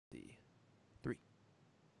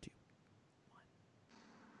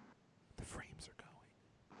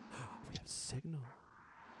signal.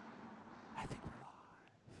 I think we're live.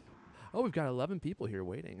 Oh, we've got 11 people here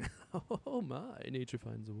waiting. Oh my, nature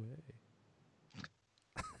finds a way.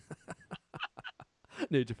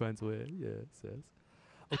 Nature finds a way, yes, yes.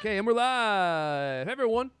 Okay, and we're live. Hey,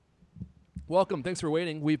 everyone. Welcome. Thanks for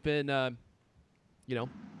waiting. We've been,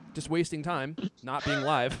 just wasting time, not being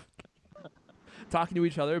live, talking to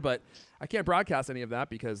each other, but I can't broadcast any of that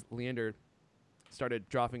because Leander started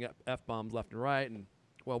dropping F-bombs left and right, and,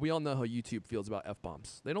 well, we all know how YouTube feels about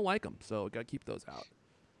F-bombs. They don't like them, so got to keep those out.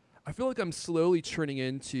 I feel like I'm slowly turning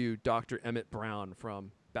into Dr. Emmett Brown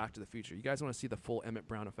from Back to the Future. You guys want to see the full Emmett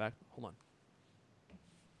Brown effect? Hold on.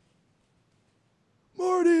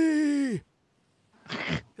 Marty!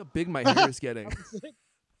 Look how big my hair is getting.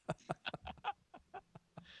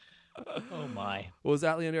 Oh, my. What was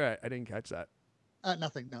that, Leander? I didn't catch that.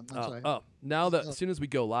 Nothing. No, I'm sorry. Oh, now that as soon as we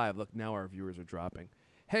go live, look, now our viewers are dropping.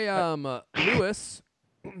 Hey, Lewis,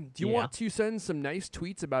 do you want to send some nice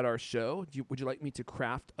tweets about our show? Would you like me to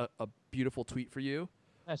craft a beautiful tweet for you?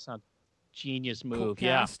 That's not genius move.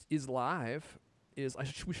 Cultcast is live. We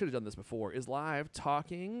should have done this before. Is live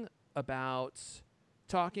talking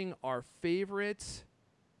our favorite.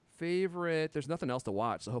 There's nothing else to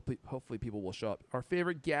watch, so hopefully people will show up. Our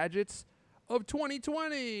favorite gadgets of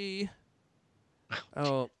 2020.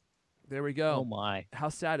 Oh, there we go. Oh, my. How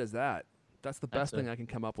sad is that? That's the best thing I can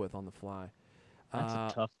come up with on the fly. That's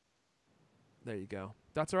a tough. There you go.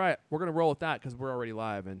 That's all right. We're going to roll with that because we're already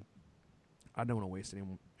live, and I don't want to waste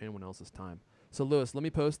anyone else's time. So, Lewis, let me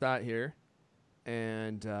post that here.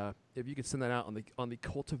 And if you could send that out on the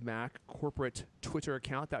Cult of Mac corporate Twitter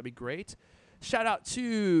account, that'd be great. Shout out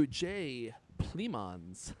to Jay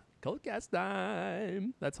Plemons. Cultcast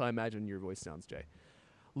time. That's how I imagine your voice sounds, Jay.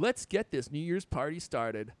 Let's get this New Year's party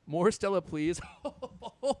started. More Stella, please.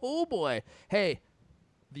 Oh, boy. Hey,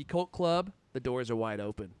 the Cult Club, the doors are wide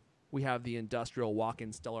open. We have the industrial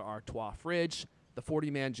walk-in Stella Artois fridge, the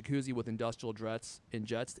 40-man jacuzzi with industrial jets.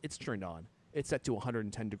 It's turned on. It's set to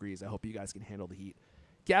 110 degrees. I hope you guys can handle the heat.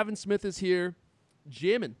 Gavin Smith is here.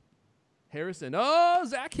 Jamin. Harrison. Oh,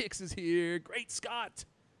 Zach Hicks is here. Great Scott.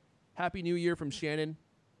 Happy New Year from Shannon.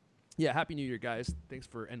 Yeah, Happy New Year, guys.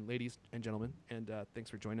 And ladies and gentlemen, and thanks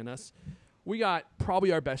for joining us. We got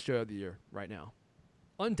probably our best show of the year right now.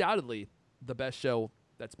 Undoubtedly, the best show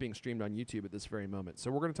that's being streamed on YouTube at this very moment. So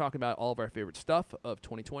we're going to talk about all of our favorite stuff of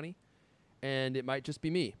 2020, and it might just be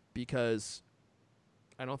me because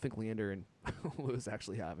I don't think Leander and Lewis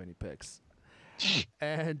actually have any picks.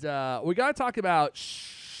 And we got to talk about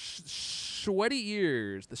sweaty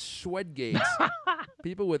ears, the Schwedgate.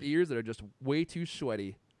 People with ears that are just way too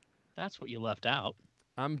sweaty. That's what you left out.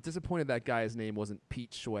 I'm disappointed that guy's name wasn't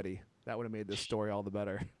Pete Sweaty. That would have made this story all the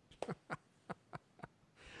better.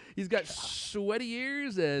 He's got sweaty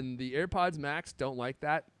ears, and the AirPods Max don't like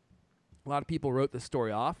that. A lot of people wrote this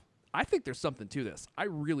story off. I think there's something to this. I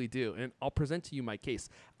really do, and I'll present to you my case.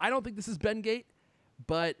 I don't think this is Bengate,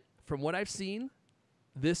 but from what I've seen,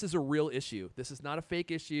 this is a real issue. This is not a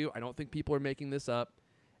fake issue. I don't think people are making this up,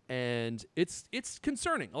 and it's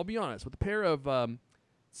concerning. I'll be honest. With a pair of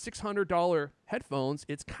 $600 headphones,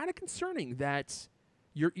 it's kind of concerning that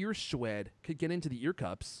your ear schwed could get into the ear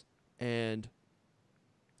cups and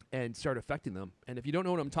start affecting them. And if you don't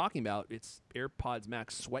know what I'm talking about, it's AirPods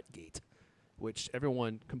Max Sweatgate, which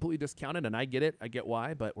everyone completely discounted, and I get it. I get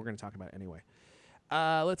why, but we're going to talk about it anyway.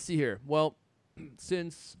 Let's see here. Well,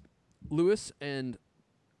 since Lewis and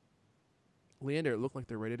Leander look like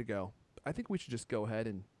they're ready to go, I think we should just go ahead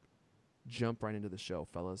and jump right into the show,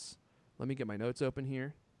 fellas. Let me get my notes open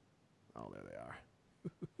here. Oh, there they are.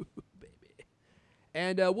 Baby.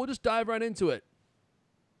 And we'll just dive right into it.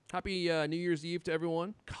 Happy New Year's Eve to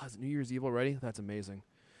everyone. God, is it New Year's Eve already? That's amazing.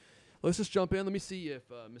 Let's just jump in. Let me see if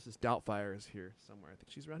Mrs. Doubtfire is here somewhere. I think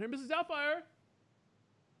she's around here. Mrs. Doubtfire?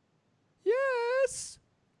 Yes.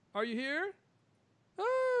 Are you here?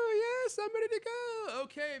 Oh, yes, I'm ready to go.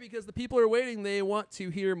 Okay, because the people are waiting. They want to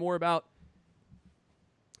hear more about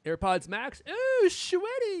AirPods Max. Ooh,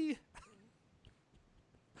 sweaty.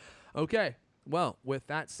 Okay, well, with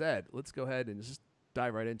that said, let's go ahead and just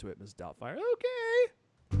dive right into it, Mrs. Doubtfire. Okay.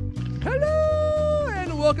 Hello,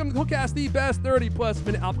 and welcome to Cultcast, the best 30-plus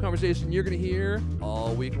minute alpha conversation you're going to hear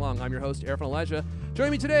all week long. I'm your host, Airfan Elijah. Join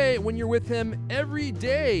me today when you're with him. Every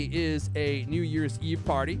day is a New Year's Eve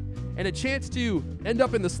party and a chance to end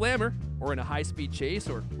up in the slammer or in a high-speed chase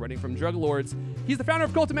or running from drug lords. He's the founder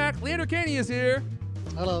of Cult of Mac. Leander Caney is here.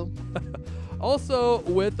 Hello. Also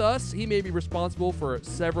with us, he may be responsible for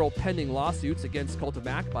several pending lawsuits against Cult of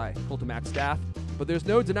Mac by Cult of Mac staff, but there's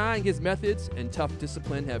no denying his methods and tough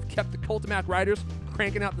discipline have kept the Cult of Mac writers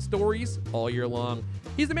cranking out the stories all year long.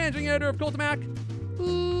 He's the managing editor of Cult of Mac,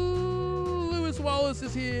 Wallace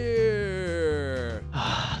is here.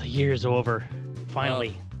 The year's over.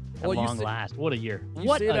 Finally. well, At you long say- last. What a year. you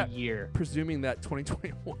What say a that- year. Presuming that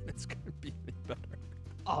 2021 is going to be better.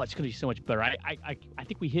 Oh, it's going to be so much better. I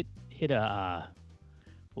think we hit a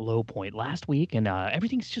low point last week, and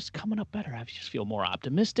everything's just coming up better. I just feel more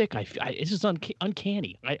optimistic. It's just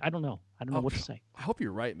uncanny. I don't know. I don't know what to say. I hope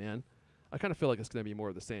you're right, man. I kind of feel like it's going to be more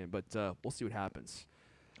of the same, but we'll see what happens.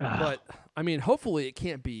 But, I mean, hopefully it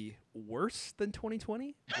can't be worse than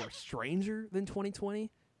 2020 or stranger than 2020.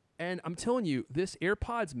 And I'm telling you, this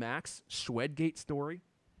AirPods Max Schwedgate story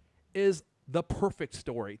is the perfect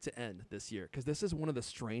story to end this year, because this is one of the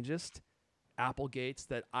strangest Apple gates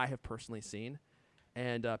that I have personally seen.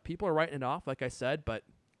 And people are writing it off, like I said, but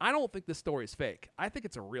I don't think this story is fake. I think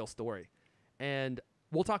it's a real story. And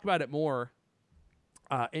we'll talk about it more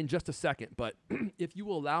in just a second. But if you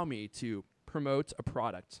will allow me to promote a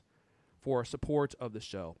product for support of the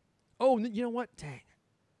show. Oh, you know what? Dang.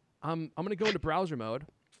 I'm going to go into browser mode.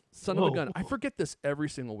 Son of a gun. I forget this every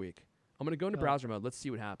single week. I'm going to go into browser mode. Let's see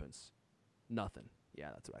what happens. Nothing. Yeah,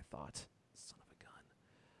 that's what I thought. Son of a gun.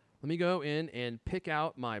 Let me go in and pick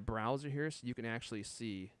out my browser here so you can actually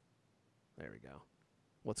see. There we go.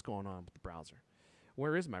 What's going on with the browser?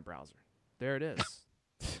 Where is my browser? There it is.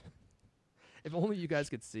 If only you guys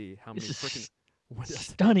could see how many freaking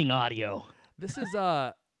Stunning audio. This is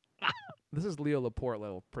this is Leo Laporte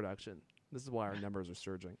level production. This is why our numbers are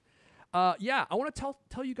surging. Yeah, I want to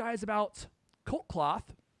tell you guys about Colt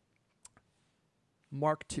Cloth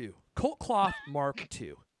Mark II. Colt Cloth Mark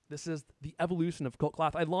II. This is the evolution of Colt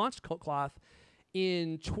Cloth. I launched Colt Cloth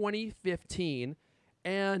in 2015,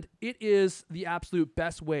 and it is the absolute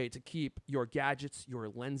best way to keep your gadgets, your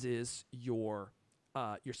lenses, your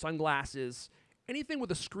sunglasses, anything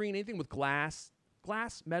with a screen, anything with glass,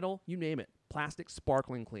 metal, you name it, plastic,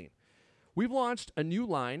 sparkling clean. We've launched a new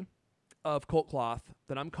line of Colt Cloth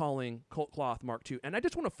that I'm calling Colt Cloth Mark II, and I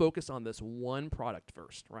just want to focus on this one product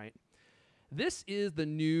first, right? This is the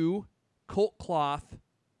new Colt Cloth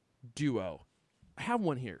Duo. I have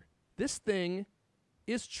one here. This thing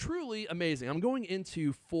is truly amazing. I'm going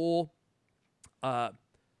into full, but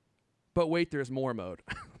wait, there's more mode.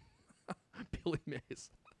 Billy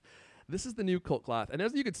Mays. This is the new Colt Cloth, and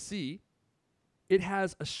as you can see, it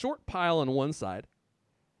has a short pile on one side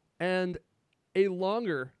and a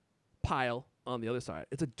longer pile on the other side.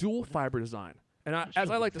 It's a dual fiber design. And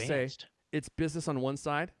as I like to say, it's business on one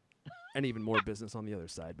side and even more business on the other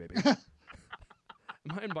side, baby. Am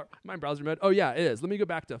I in browser mode? Oh, yeah, it is. Let me go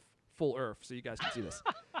back to full earth so you guys can see this.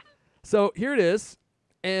 So here it is.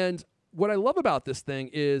 And what I love about this thing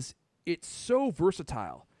is it's so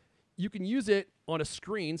versatile. You can use it on a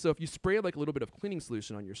screen. So if you spray like a little bit of cleaning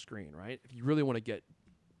solution on your screen, right? If you really want to get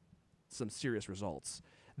some serious results.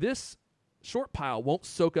 This short pile won't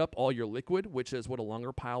soak up all your liquid, which is what a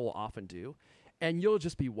longer pile will often do. And you'll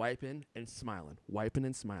just be wiping and smiling,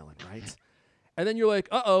 right? And then you're like,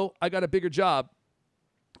 uh-oh, I got a bigger job.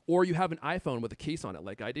 Or you have an iPhone with a case on it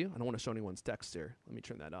like I do. I don't want to show anyone's text here. Let me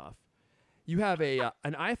turn that off. You have an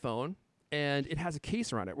iPhone, and it has a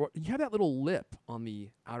case around it. You have that little lip on the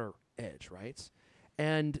outer edge, right?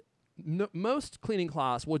 And most cleaning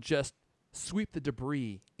cloths will just sweep the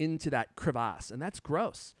debris into that crevasse, and that's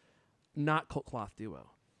gross. Not Colt Cloth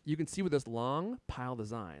Duo. You can see with this long pile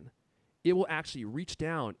design, it will actually reach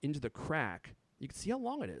down into the crack. You can see how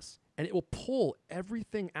long it is, and it will pull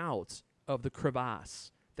everything out of the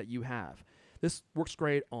crevasse that you have. This works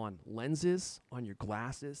great on lenses, on your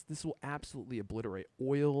glasses. This will absolutely obliterate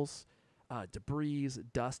oils, debris,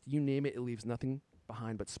 dust, you name it. It leaves nothing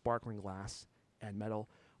behind but sparkling glass and metal.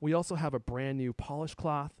 We also have a brand new polish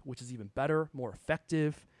cloth, which is even better, more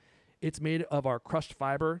effective. It's made of our crushed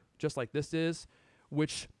fiber, just like this is,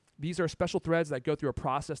 which these are special threads that go through a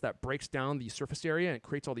process that breaks down the surface area and it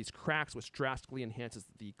creates all these cracks, which drastically enhances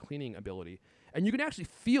the cleaning ability. And you can actually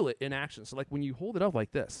feel it in action. So like when you hold it up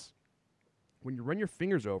like this, when you run your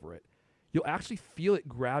fingers over it, you'll actually feel it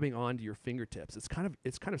grabbing onto your fingertips. It's kind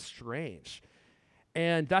of strange.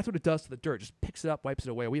 And that's what it does to the dirt. Just picks it up, wipes it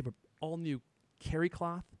away. We have an all-new carry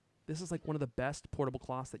cloth. This is like one of the best portable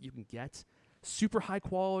cloths that you can get. Super high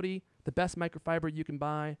quality, the best microfiber you can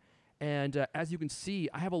buy. And as you can see,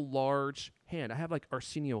 I have a large hand. I have like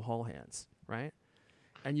Arsenio Hall hands, right?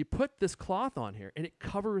 And you put this cloth on here, and it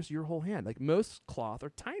covers your whole hand. Like most cloth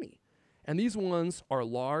are tiny. And these ones are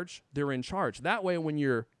large. They're in charge. That way, when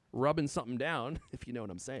you're rubbing something down, if you know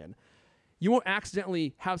what I'm saying, you won't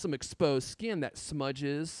accidentally have some exposed skin that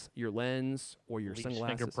smudges your lens or your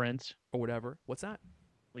sunglasses. Fingerprints. Or whatever. What's that?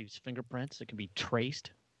 Leaves fingerprints that can be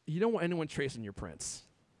traced. You don't want anyone tracing your prints.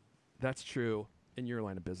 That's true in your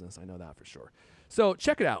line of business. I know that for sure. So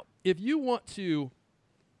check it out. If you want to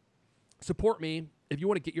support me, if you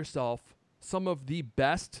want to get yourself some of the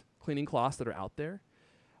best cleaning cloths that are out there,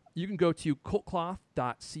 you can go to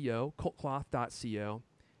coltcloth.co,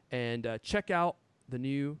 and check out the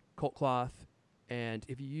new Colt cloth. And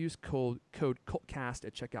if you use code COLTCAST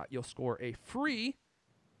at checkout, you'll score a free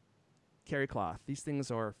carry cloth. These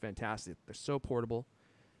things are fantastic. They're so portable.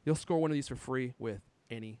 You'll score one of these for free with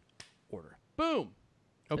any order. Boom.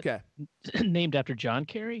 Okay. Named after John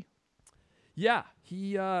Kerry? Yeah,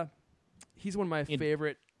 he's one of my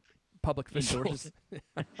favorite public officials.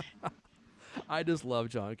 I just love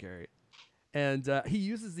John Kerry. And he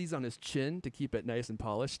uses these on his chin to keep it nice and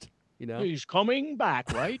polished, you know? He's coming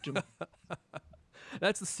back, right?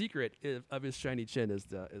 That's the secret of his shiny chin is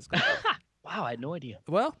Wow, I had no idea.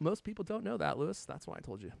 Well, most people don't know that, Lewis. That's why I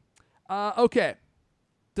told you. Okay.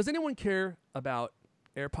 Does anyone care about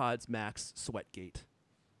AirPods Max Sweatgate?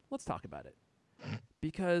 Let's talk about it.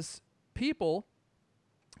 Because people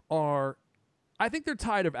are, I think they're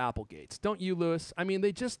tired of Applegates. Don't you, Lewis? I mean,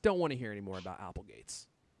 they just don't want to hear any more about Applegates.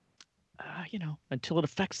 Until it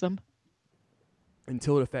affects them.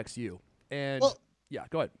 Until it affects you. And, yeah,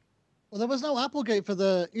 go ahead. Well, there was no Applegate for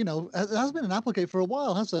the, it has been an Applegate for a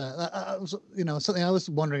while, hasn't it? Something I was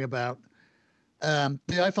wondering about. The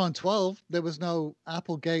iPhone 12, there was no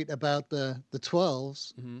Applegate about the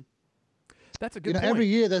 12s. Mm-hmm. That's a good point. Every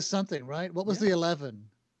year there's something, right? What was the 11?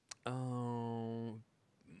 I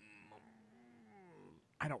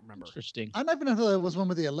don't remember. Interesting. I don't even know if there was one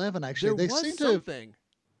with the 11, actually. There was something.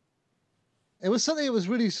 It was something that was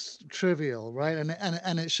really trivial, right?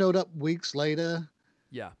 And it showed up weeks later.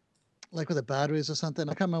 Yeah. Like with the batteries or something.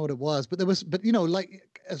 I can't remember what it was. But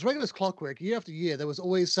like as regular as clockwork, year after year, there was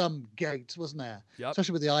always some gate, wasn't there? Yep.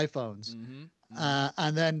 Especially with the iPhones. Mm-hmm.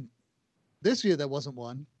 And then this year there wasn't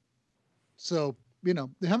one. So, they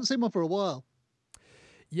haven't seen one for a while.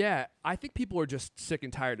 Yeah, I think people are just sick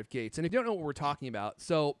and tired of gates. And if you don't know what we're talking about,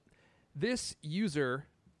 so this user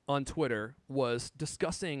on Twitter was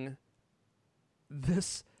discussing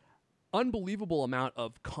this unbelievable amount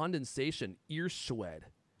of condensation, ear sweat,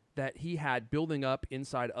 that he had building up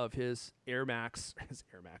inside of his Air Max,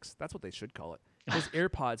 that's what they should call it, his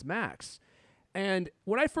AirPods Max. And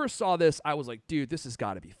when I first saw this, I was like, dude, this has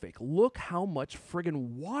got to be fake. Look how much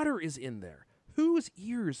friggin' water is in there. Whose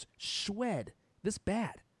ears shwed this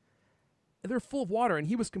bad? They're full of water, and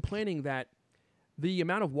he was complaining that the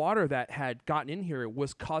amount of water that had gotten in here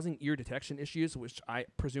was causing ear detection issues, which I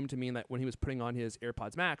presume to mean that when he was putting on his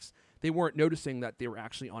AirPods Max, they weren't noticing that they were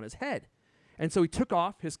actually on his head. And so he took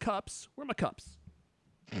off his cups. Where are my cups?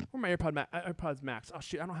 Where are my AirPods Max? Oh,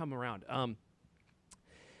 shit, I don't have them around.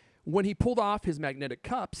 When he pulled off his magnetic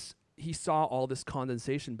cups, he saw all this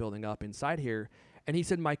condensation building up inside here. And he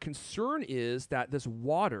said, my concern is that this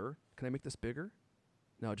water, can I make this bigger?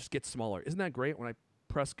 No, it just gets smaller. Isn't that great? When I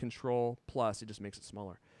press Control Plus, it just makes it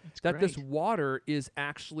smaller. That's great. This water is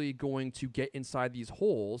actually going to get inside these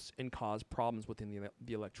holes and cause problems within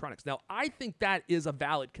the electronics. Now, I think that is a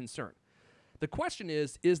valid concern. The question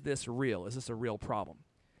is this real? Is this a real problem?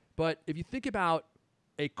 But if you think about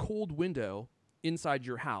a cold window inside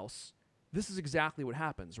your house, this is exactly what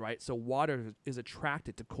happens, right? So water is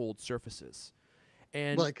attracted to cold surfaces.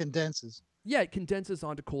 And Well, it condenses. yeah, it condenses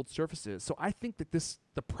onto cold surfaces. So I think that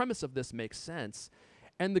the premise of this makes sense.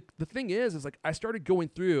 And the thing is like I started going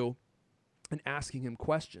through and asking him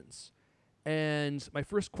questions. And my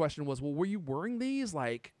first question was, well, were you wearing these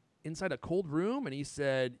like inside a cold room? And he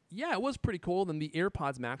said, yeah, it was pretty cold. And the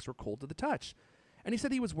AirPods Max were cold to the touch. And he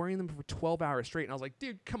said he was wearing them for 12 hours straight. And I was like,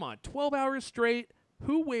 dude, come on, 12 hours straight?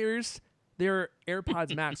 Who wears their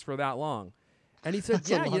AirPods Max for that long? And he said, That's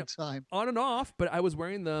yeah, a long time. on and off, but I was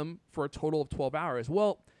wearing them for a total of 12 hours.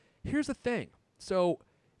 Well, here's the thing. So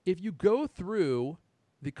if you go through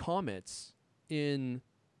the comments in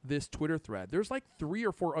this Twitter thread, there's like 3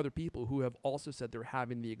 or 4 other people who have also said they're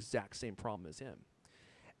having the exact same problem as him.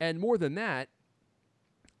 And more than that,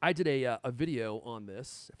 I did a video on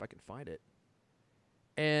this, if I can find it.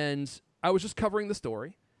 And I was just covering the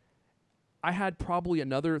story. I had probably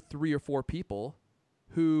another 3 or 4 people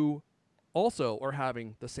who also are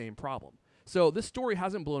having the same problem. So this story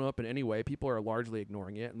hasn't blown up in any way. People are largely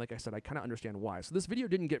ignoring it. And like I said, I kind of understand why. So this video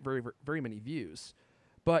didn't get very, very many views.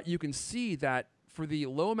 But you can see that for the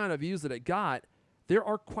low amount of views that it got, there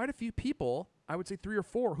are quite a few people, I would say 3 or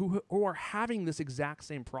 4, who are having this exact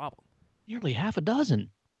same problem. Nearly half a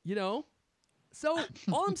dozen. You know? So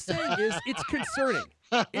all I'm saying is it's concerning.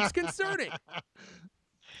 It's concerning.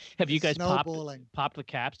 Have you guys Snowballing. popped the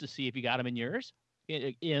caps to see if you got them in yours?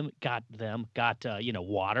 Got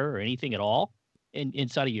water or anything at all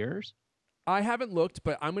inside of yours? I haven't looked,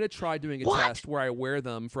 but I'm going to try doing a test where I wear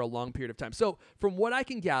them for a long period of time. So from what I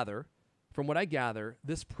gather,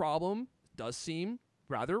 this problem does seem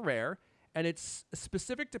rather rare, and it's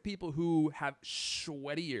specific to people who have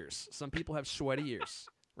sweaty ears. Some people have sweaty ears,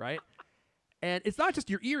 right? And it's not just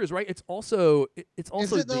your ears, right? It's also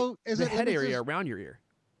the head area around your ear.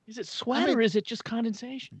 Is it sweat or is it just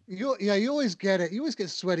condensation? You always get it. You always get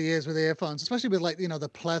sweaty ears with earphones, especially with like, the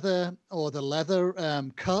pleather or the leather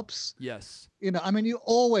cups. Yes. You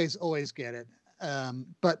always get it.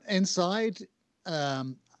 But inside,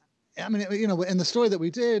 in the story that we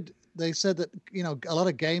did, they said that, a lot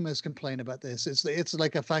of gamers complain about this. It's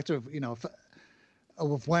like a factor of,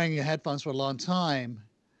 of wearing your headphones for a long time.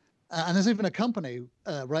 And there's even a company,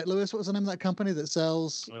 right, Lewis? What was the name of that company that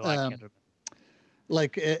sells I can't remember.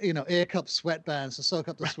 like ear cup sweatbands to soak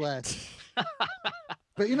up the sweat?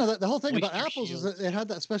 But the whole thing about Apple's is that they had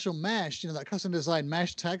that special mesh, that custom designed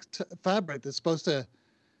mesh fabric that's supposed to,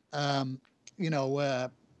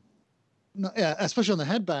 especially on the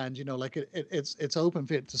headband, like it's open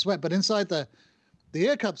for it to sweat. But inside the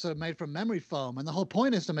ear cups are made from memory foam, and the whole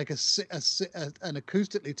point is to make an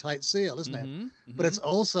acoustically tight seal, isn't it? Mm-hmm. But it's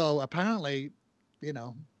also apparently,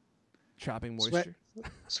 trapping moisture.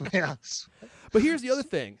 Yeah. But here's the other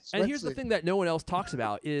thing, and here's the thing that no one else talks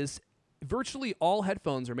about is virtually all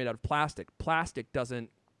headphones are made out of plastic. Plastic doesn't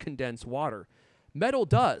condense water. Metal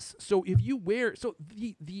does. So if you wear,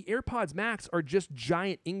 the AirPods Max are just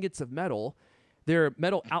giant ingots of metal. They're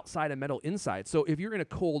metal outside and metal inside. So if you're in a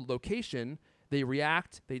cold location, they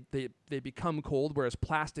react, they become cold, whereas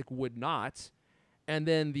plastic would not. And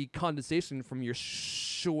then the condensation from your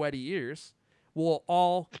sweaty ears will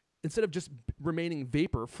all, instead of just remaining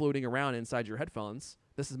vapor floating around inside your headphones,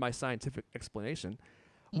 this is my scientific explanation,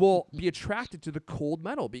 will be attracted to the cold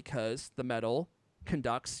metal because the metal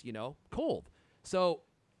conducts, cold. So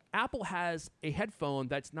Apple has a headphone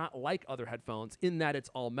that's not like other headphones in that it's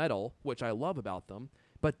all metal, which I love about them,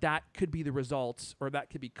 but that could be the results, or that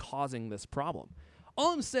could be causing this problem.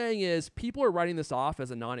 All I'm saying is people are writing this off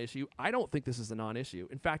as a non-issue. I don't think this is a non-issue.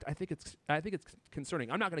 In fact, I think it's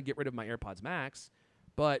concerning. I'm not going to get rid of my AirPods Max,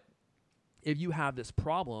 but if you have this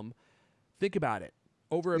problem, think about it.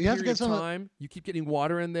 Over a period of time, you keep getting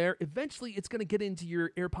water in there. Eventually, it's going to get into your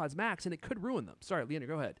AirPods Max, and it could ruin them. Sorry, Leander,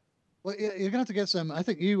 go ahead. Well, you're going to have to get some. I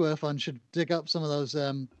think you, Irfan, should dig up some of those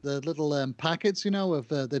the little packets, of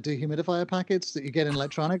the dehumidifier packets that you get in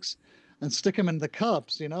electronics, and stick them in the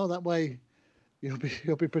cups. That way, you'll be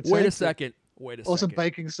protected. Wait a second. Or some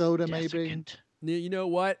baking soda, maybe. You know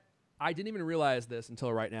what? I didn't even realize this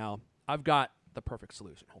until right now. I've got the perfect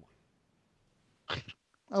solution. Hold on.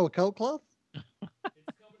 Oh, a coat cloth? It's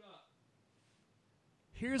coming up.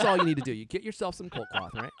 Here's all you need to do. You get yourself some coat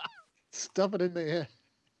cloth, right? Stuff it in there.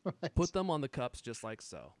 Right. Put them on the cups just like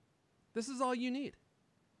so. This is all you need.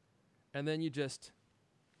 And then you just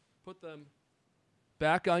put them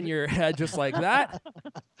back on your head just like that.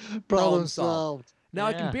 Problem solved. Now,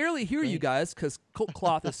 I can barely hear you guys because coat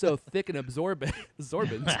cloth is so thick and absorbent.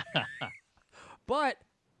 But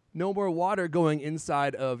no more water going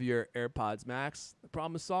inside of your AirPods Max. The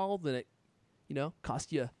problem is solved, and it,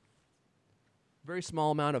 cost you a very small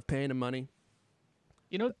amount of pain and money.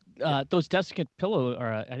 Those desiccant pillow,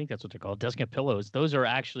 or I think that's what they're called, desiccant pillows. Those are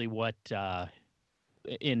actually what Ed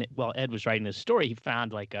was writing this story. He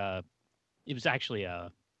found it was actually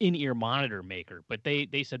a in-ear monitor maker, but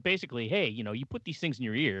they said basically, hey, you put these things in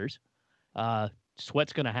your ears,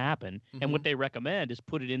 sweat's going to happen, and what they recommend is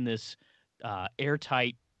put it in this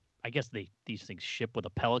airtight. I guess these things ship with a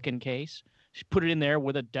Pelican case. Put it in there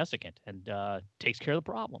with a desiccant, and takes care of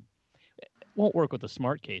the problem. It won't work with a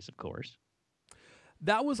smart case, of course.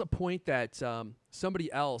 That was a point that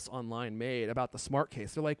somebody else online made about the smart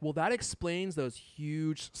case. They're like, well, that explains those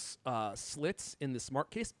huge slits in the smart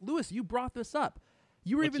case. Lewis, you brought this up.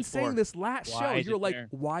 You were even saying this last show. You were like,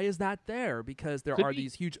 why is that there? Because there are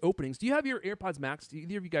these huge openings. Do you have your AirPods Max? Do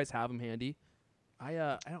either of you guys have them handy?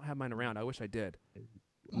 I don't have mine around. I wish I did.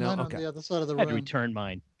 No, mine okay. On the other side of the I had room. to return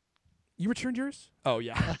mine. You returned yours? Oh,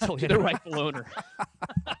 yeah. To the rightful owner.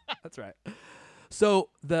 That's right. So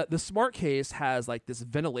the smart case has like these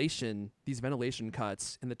ventilation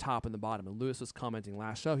cuts in the top and the bottom. And Lewis was commenting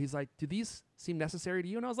last show. He's like, do these seem necessary to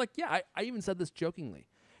you? And I was like, yeah, I even said this jokingly.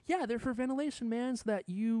 Yeah, they're for ventilation, man, so that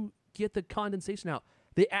you get the condensation out.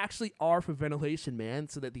 They actually are for ventilation, man,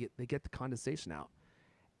 so that they get the condensation out.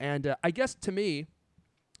 And I guess to me,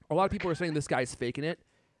 a lot of people are saying this guy's faking it.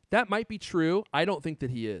 That might be true. I don't think that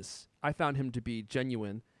he is. I found him to be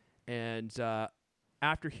genuine. And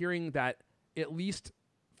after hearing that at least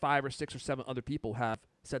 5 or 6 or 7 other people have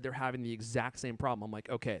said they're having the exact same problem, I'm like,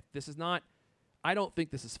 okay, this is not I don't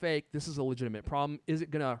think this is fake. This is a legitimate problem. Is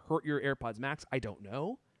it going to hurt your AirPods Max? I don't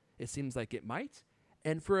know. It seems like it might.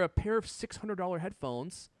 And for a pair of $600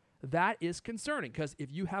 headphones, that is concerning because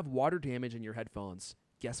if you have water damage in your headphones,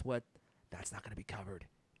 guess what? That's not going to be covered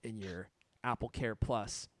in your Apple Care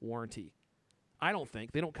Plus warranty. I don't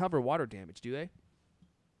think. They don't cover water damage, do they?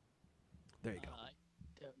 There you go.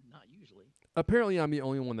 Not usually. Apparently, I'm the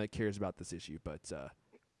only one that cares about this issue, but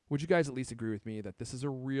would you guys at least agree with me that this is a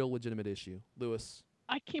real legitimate issue? Lewis?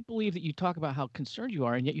 I can't believe that you talk about how concerned you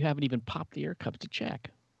are, and yet you haven't even popped the ear cups to check.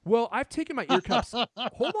 Well, I've taken my ear cups.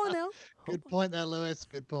 Hold on now. Good point there, Lewis.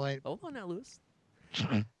 Good point. Hold on now, Lewis.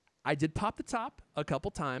 I did pop the top a couple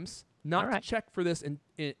times, not to check for this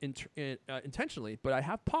intentionally, but I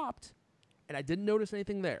have popped, and I didn't notice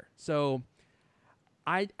anything there. So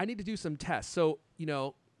I need to do some tests. So,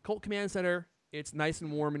 Colt Command Center, it's nice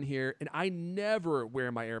and warm in here, and I never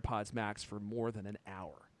wear my AirPods Max for more than an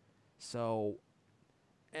hour. So,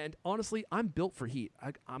 and honestly, I'm built for heat.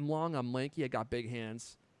 I'm long, I'm lanky, I got big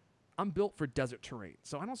hands. I'm built for desert terrain,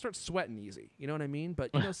 so I don't start sweating easy. You know what I mean?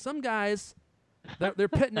 But, some guys, they're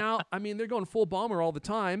pitting out. I mean, they're going full bomber all the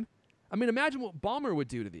time. I mean, imagine what Bomber would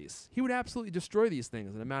do to these. He would absolutely destroy these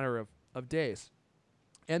things in a matter of days.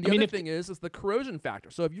 And the other thing is the corrosion factor.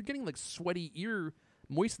 So if you're getting, like, sweaty ear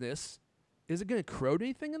moistness, is it going to corrode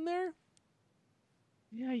anything in there?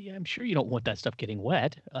 Yeah, I'm sure you don't want that stuff getting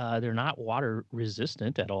wet. They're not water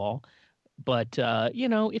resistant at all. But,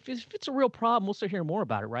 if it's a real problem, we'll start hearing more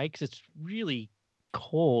about it, right? Because it's really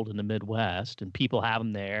cold in the Midwest, and people have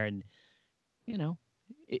them there. And,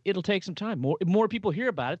 it'll take some time. More people hear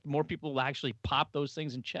about it, the more people will actually pop those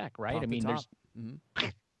things and check, right? Pop the top.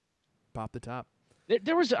 Pop the top.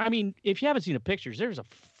 There was, if you haven't seen the pictures, there's a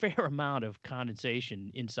fair amount of condensation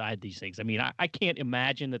inside these things. I mean, I can't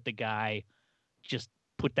imagine that the guy just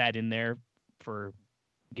put that in there for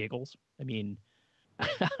giggles. I mean,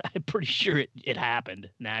 I'm pretty sure it happened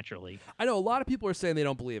naturally. I know a lot of people are saying they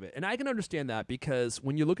don't believe it, and I can understand that because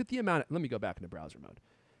when you look at the amount, let me go back into browser mode.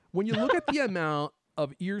 When you look at the amount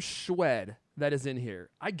of ear shwed that is in here,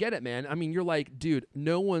 I get it, man. I mean, you're like, dude,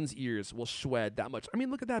 no one's ears will shwed that much. I mean,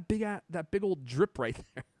 look at that big old drip right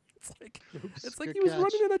there. It's like he was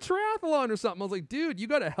running in a triathlon or something. I was like, dude, you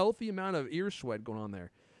got a healthy amount of ear shwed going on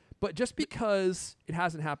there. But just because it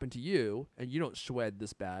hasn't happened to you and you don't shwed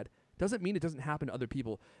this bad doesn't mean it doesn't happen to other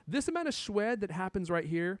people. This amount of shwed that happens right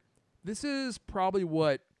here, this is probably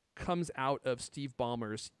what comes out of Steve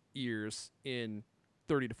Ballmer's ears in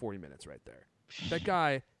 30 to 40 minutes right there. That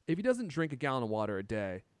guy, if he doesn't drink a gallon of water a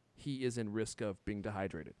day, he is in risk of being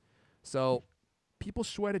dehydrated. So people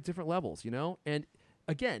shwed at different levels, And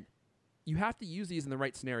again, you have to use these in the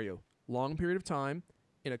right scenario. Long period of time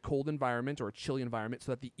in a cold environment or a chilly environment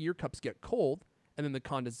so that the ear cups get cold and then the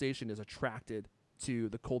condensation is attracted to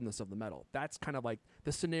the coldness of the metal. That's kind of like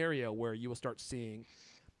the scenario where you will start seeing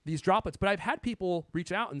these droplets. But I've had people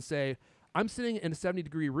reach out and say, I'm sitting in a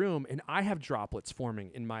 70-degree room and I have droplets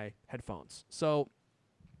forming in my headphones. So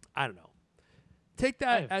I don't know. Take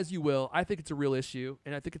that as you will. I think it's a real issue,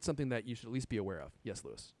 and I think it's something that you should at least be aware of. Yes,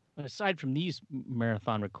 Lewis. Aside from these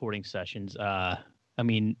marathon recording sessions, the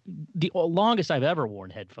longest I've ever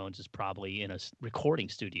worn headphones is probably in a recording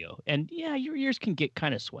studio. And yeah, your ears can get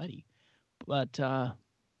kind of sweaty. But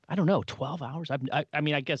I don't know, 12 hours?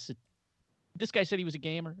 I guess this guy said he was a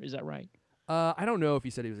gamer. Is that right? I don't know if he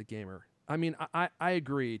said he was a gamer. I mean, I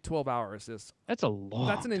agree. 12 hours is... That's a long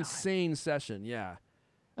That's an insane session, yeah.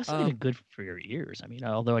 That's not even good for your ears. I mean,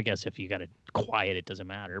 although I guess if you got it quiet, it doesn't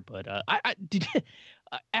matter. But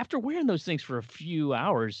after wearing those things for a few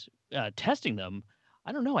hours, testing them,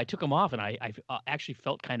 I don't know. I took them off, and I actually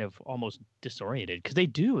felt kind of almost disoriented because they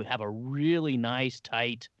do have a really nice,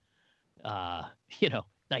 tight...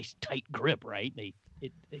 nice tight grip, right? They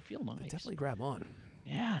feel nice. They definitely grab on.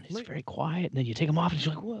 Yeah, and it's very quiet. And then you take them off, and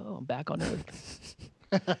you're like, whoa, I'm back on Earth.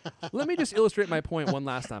 Let me just illustrate my point one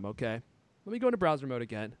last time, okay? Let me go into browser mode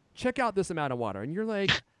again. Check out this amount of water, and you're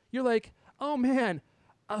like, oh man,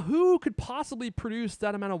 who could possibly produce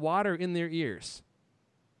that amount of water in their ears?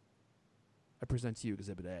 I present to you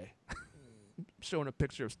Exhibit A. I'm showing a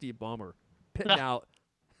picture of Steve Ballmer pitting out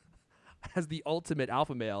as the ultimate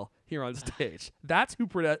alpha male here on stage. That's who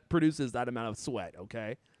produces that amount of sweat,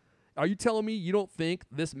 okay? Are you telling me you don't think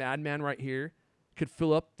this madman right here could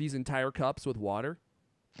fill up these entire cups with water?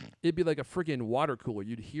 It'd be like a freaking water cooler.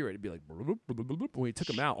 You'd hear it. It'd be like, bloop, bloop, bloop, bloop. When you took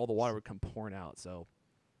them out, all the water would come pouring out. So,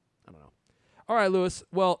 I don't know. All right, Lewis.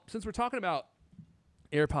 Well, since we're talking about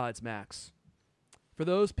AirPods Max, for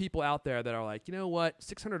those people out there that are like, you know what,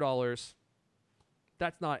 $600,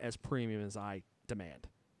 that's not as premium as I demand.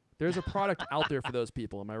 There's a product out there for those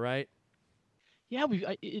people. Am I right? Yeah,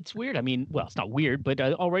 it's weird. I mean, well, it's not weird, but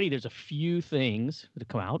already there's a few things that have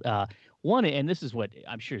come out. One, and this is what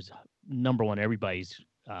I'm sure is number one on everybody's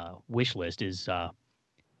wish list, is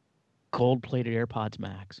gold-plated AirPods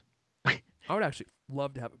Max. I would actually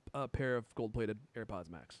love to have a pair of gold-plated AirPods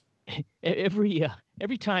Max. Every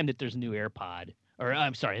time that there's a new AirPod, or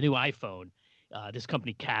I'm sorry, a new iPhone, this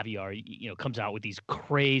company Caviar, comes out with these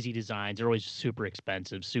crazy designs. They're always super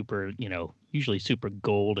expensive, super, usually super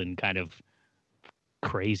gold and kind of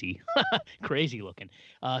crazy, crazy looking.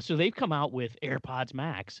 So they've come out with AirPods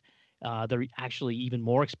Max. They're actually even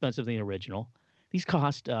more expensive than the original. These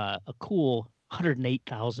cost a cool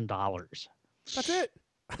 $108,000. That's it.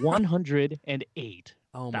 $108,000.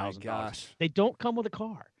 Oh my gosh. They don't come with a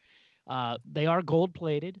car. They are gold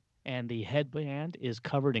plated, and the headband is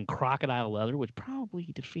covered in crocodile leather, which probably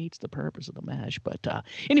defeats the purpose of the mesh. But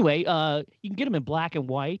anyway, you can get them in black and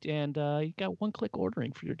white, and you got one-click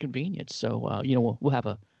ordering for your convenience. So we'll have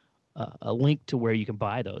a link to where you can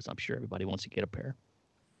buy those. I'm sure everybody wants to get a pair.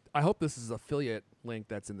 I hope this is an affiliate link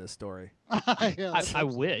that's in this story. Yeah, I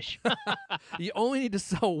wish. You only need to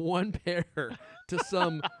sell one pair to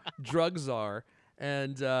some drug czar,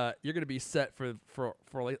 and you're going to be set for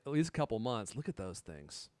like at least a couple months. Look at those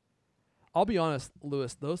things. I'll be honest,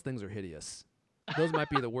 Lewis, those things are hideous. Those might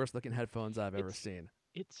be the worst looking headphones I've ever seen.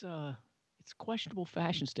 It's questionable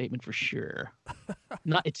fashion statement for sure.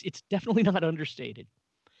 It's definitely not understated.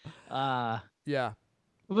 Yeah.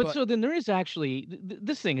 But so then there is actually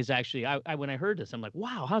this thing is actually I when I heard this, I'm like,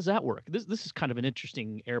 wow, how's that work? This is kind of an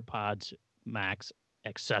interesting AirPods Max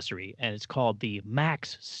accessory, and it's called the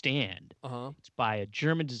Max Stand. Uh-huh. It's by a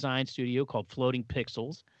German design studio called Floating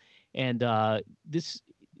Pixels, and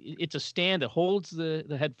it's a stand that holds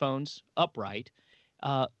the headphones upright,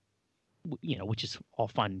 which is all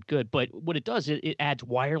fine and good. But what it does, it adds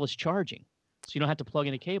wireless charging, so you don't have to plug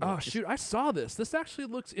in a cable. Oh shoot, I saw this. This actually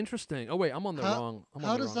looks interesting. Oh wait, I'm on the wrong.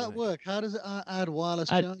 How does that work? How does it add wireless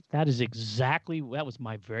charge? That was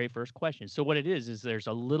my very first question. So what it is there's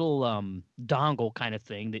a little dongle kind of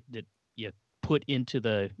thing that you put into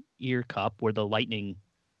the ear cup where the lightning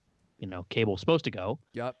cable is supposed to go.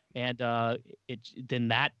 Yep. And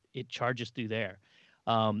it charges through there.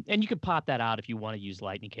 And you can pop that out if you want to use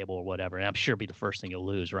lightning cable or whatever. And I'm sure it'd be the first thing you'll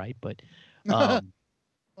lose, right? But I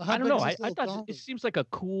don't know. I thought it seems like a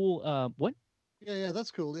cool what? Yeah, that's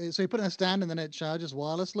cool. So you put it in a stand and then it charges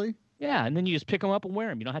wirelessly? Yeah, and then you just pick them up and wear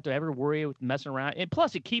them. You don't have to ever worry with messing around. And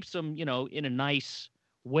plus, it keeps them, in a nice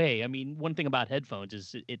way. I mean, one thing about headphones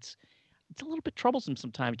is it's a little bit troublesome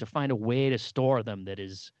sometimes to find a way to store them that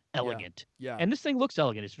is elegant. Yeah. And this thing looks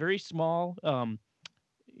elegant. It's very small. I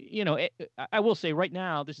will say right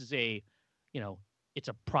now, this is it's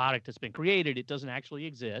a product that's been created. It doesn't actually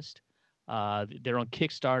exist. They're on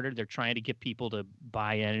Kickstarter. They're trying to get people to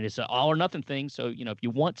buy in, and it's an all or nothing thing. So, if you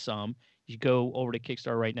want some, you go over to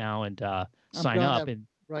Kickstarter right now and sign up. And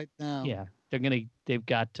right now, yeah, they've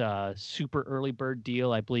got super early bird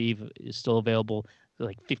deal, I believe, is still available.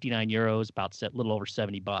 Like €59, about a little over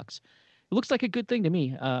 $70. It looks like a good thing to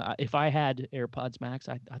me. If I had AirPods Max,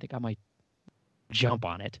 I think I might jump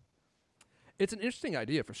on it. It's an interesting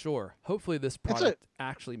idea for sure. Hopefully, this product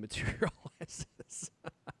actually materializes.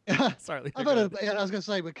 Sorry, I was going to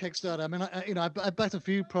say with Kickstarter. I mean, I backed a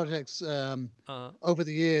few projects over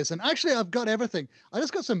the years, and actually, I've got everything. I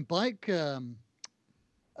just got some bike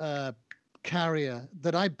carrier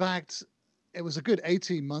that I backed. It was a good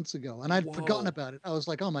 18 months ago, and I'd forgotten about it. I was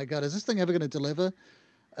like, oh my God, is this thing ever going to deliver?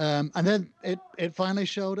 And then it finally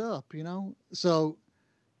showed up, so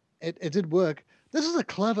it did work. This is a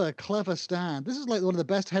clever stand. This is like one of the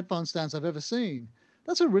best headphone stands I've ever seen.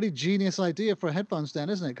 That's a really genius idea for a headphone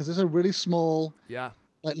stand, isn't it? Because it's a really small,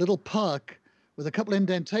 like little puck with a couple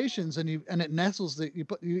indentations, and it nestles that you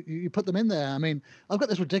put them in there. I mean, I've got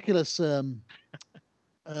this ridiculous stand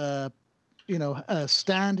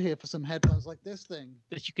here for some headphones like this thing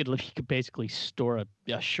that you could basically store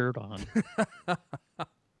a shirt on.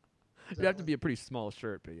 It'd have to be a pretty small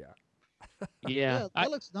shirt, but yeah. Yeah,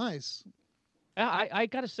 that looks nice. I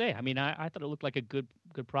gotta say, I mean, I thought it looked like a good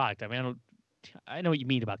product. I mean, I know what you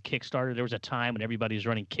mean about Kickstarter. There was a time when everybody was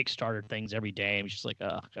running Kickstarter things every day. I was just like,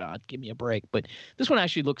 oh God, give me a break. But this one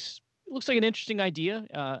actually looks like an interesting idea.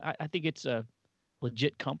 I think it's a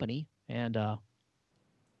legit company, and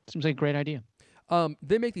seems like a great idea.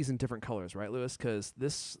 They make these in different colors, right, Lewis? Because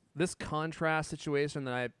this contrast situation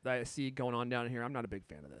that I see going on down here, I'm not a big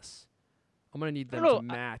fan of this. I'm gonna need them to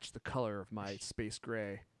match the color of my space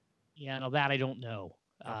gray. Yeah, no, that I don't know.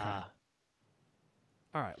 Okay.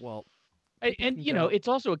 All right, well. It's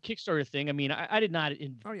also a Kickstarter thing. I mean, I did not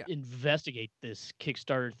investigate this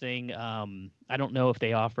Kickstarter thing. I don't know if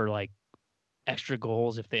they offer like extra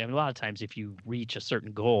goals if they. I mean, a lot of times if you reach a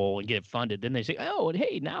certain goal and get it funded, then they say, oh, and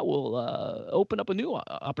hey, now we'll open up a new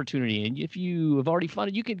opportunity, and if you have already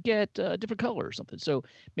funded, you could get a different color or something. So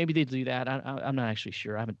maybe they do that. I'm not actually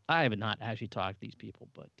sure. I haven't not actually talked to these people,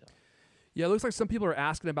 but. Yeah, it looks like some people are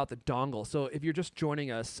asking about the dongle. So if you're just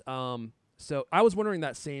joining us, so I was wondering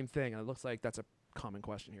that same thing, and it looks like that's a common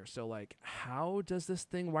question here. So, like, how does this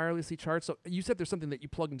thing wirelessly charge? So you said there's something that you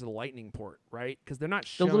plug into the lightning port, right? Because they're not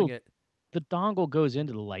showing it. The dongle goes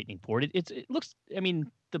into the lightning port. It looks. I mean,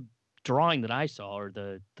 the drawing that I saw or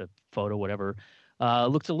the photo, whatever,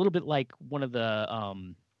 looks a little bit like one of the.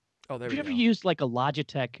 Oh, there have we you go. ever used like a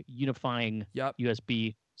Logitech unifying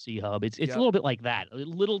USB-C hub? It's a little bit like that. A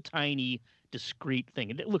little tiny, discrete thing.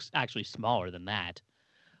 It looks actually smaller than that.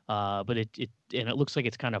 But it looks like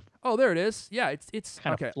it's kind of. Oh, there it is. Yeah, it's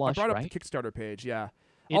kind okay. of flush, I brought up right? the Kickstarter page. Yeah,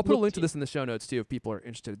 I'll put a link to this in the show notes too if people are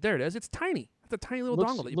interested. There it is. It's tiny. It's a tiny little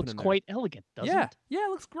dongle that you put in there. Looks quite elegant, doesn't it? Yeah, it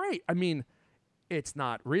looks great. I mean, it's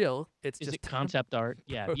not real. It's Is just it concept art?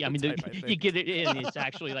 Yeah. I mean, you get it in. It's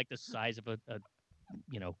actually like the size of a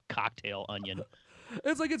cocktail onion.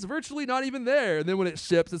 It's like it's virtually not even there. And then when it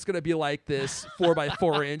ships, it's gonna be like this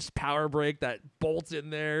 4x4 inch power brick that bolts in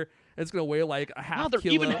there. It's gonna weigh like a half Now they're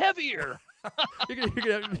kilo. even heavier. you're gonna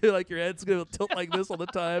have to feel like your head's gonna tilt like this all the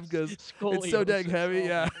time because it's so dang heavy.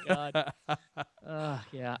 Oh, my God.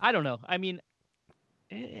 Yeah. I don't know. I mean,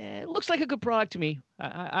 it looks like a good product to me.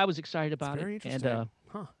 I was excited about very it. interesting. And,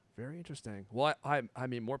 very interesting. Well, I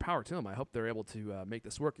mean, more power to them. I hope they're able to make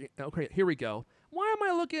this work. Okay, here we go. Why am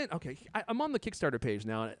I looking? Okay, I'm on the Kickstarter page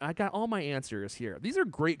now, and I got all my answers here. These are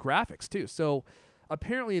great graphics too. So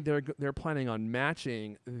apparently they're planning on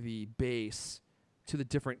matching the base to the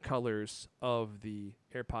different colors of the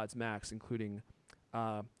AirPods Max, including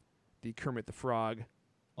the Kermit the Frog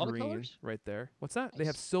all the green colors? right there. What's that? They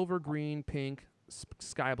have silver, green, pink,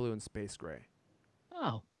 sky blue, and space gray.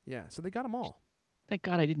 Oh, Yeah, so they got them all. thank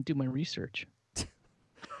God I didn't do my research.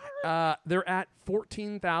 They're at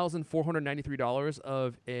 $14,493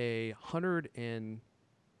 of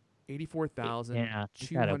 $184,200. Yeah,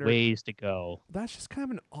 you got a ways to go. That's just kind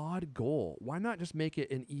of an odd goal. Why not just make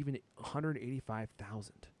it an even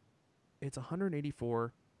 $185,000? It's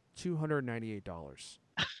 $184,298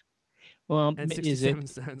 Well, and is 67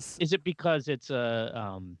 cents. it because it's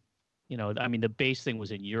I mean, the base thing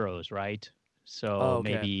was in euros, right? So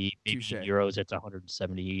Okay. maybe Touche. in euros it's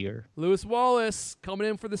 170 a year. Lewis Wallace coming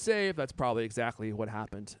in for the save. That's probably exactly what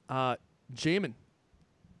happened. Jamin.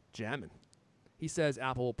 He says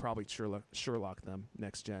Apple will probably Sherlock them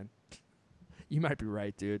next gen. You might be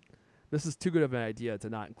right, dude. This is too good of an idea to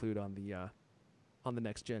not include on the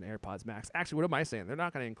next gen AirPods Max. Actually, what am I saying? They're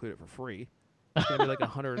not going to include it for free. It's going to be like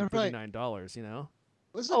 $139, you know?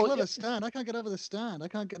 What's the clever stand? I can't get over the stand. I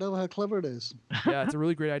can't get over how clever it is. Yeah, it's a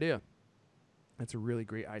really great idea. It's a really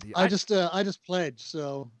great idea. I just pledged,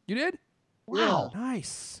 so. You did? Wow.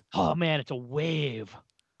 Nice. Oh man, it's a wave.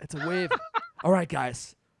 It's a wave. All right,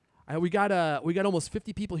 guys. We got almost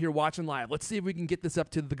 50 people here watching live. Let's see if we can get this up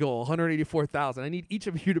to the goal, 184,000. I need each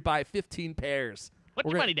of you to buy 15 pairs. Put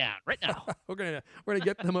your money down right now. we're gonna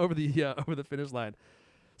get them over the finish line.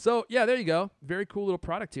 So yeah, there you go. Very cool little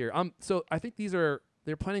product here. So I think they're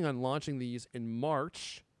planning on launching these in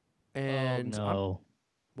March. And oh no.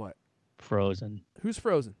 What? Frozen. Who's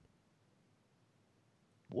frozen?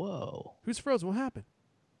 Whoa. Who's frozen? What happened?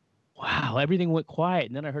 Wow, everything went quiet,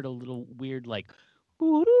 and then I heard a little weird like,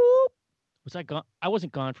 "Boo-doo." Was I gone? I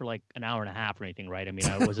wasn't gone for like an hour and a half or anything, right? I mean,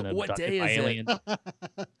 I wasn't What abducted day by is it? aliens.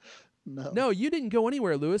 No, you didn't go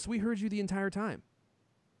anywhere, Lewis. We heard you the entire time.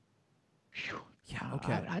 Phew. Yeah,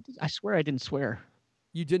 okay. I swear I didn't swear.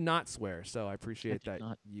 You did not swear, so I appreciate did that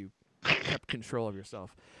not. you kept control of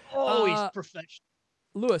yourself. Always professional.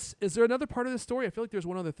 Lewis, is there another part of this story? I feel like there's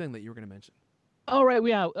one other thing that you were going to mention. All right,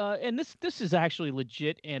 yeah, and this is actually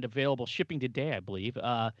legit and available shipping today, I believe.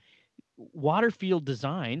 Waterfield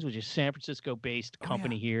Designs, which is San Francisco-based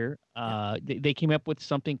company here, they came up with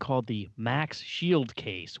something called the Max Shield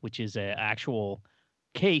case, which is an actual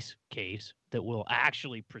case that will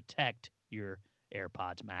actually protect your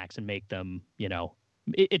AirPods Max and make them,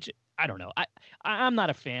 it's I don't know. I'm not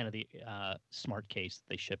a fan of the smart case that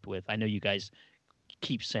they shipped with. I know you guys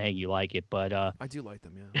keep saying you like it, but I do like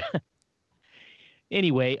them, yeah.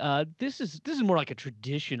 Anyway, this is more like a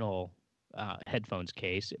traditional headphones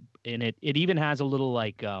case, and it even has a little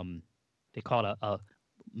like they call it a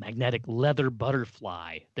magnetic leather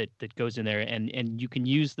butterfly that goes in there, and you can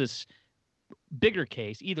use this bigger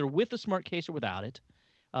case either with a smart case or without it.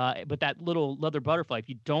 But that little leather butterfly, if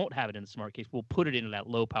you don't have it in the smart case, will put it into that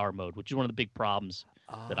low power mode, which is one of the big problems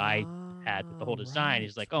that I had with the whole design.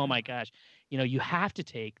 Is like, oh my gosh, you have to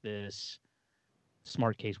take this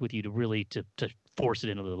smart case with you to really to force it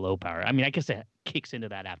into the low power. I mean, I guess that kicks into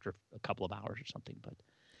that after a couple of hours or something. But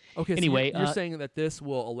Okay, anyway, so you're saying that this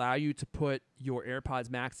will allow you to put your AirPods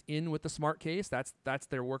Max in with the smart case? That's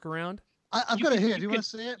their workaround? I've got it here. Do you want to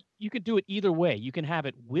see it? You could do it either way. You can have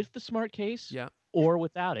it with the smart case, Yeah. or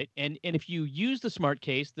without it. And if you use the smart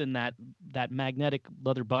case, then that magnetic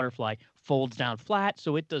leather butterfly folds down flat,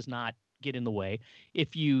 so it does not get in the way.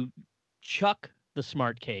 If you chuck the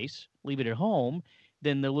smart case, leave it at home,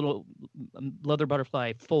 then the little leather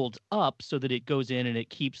butterfly folds up so that it goes in and it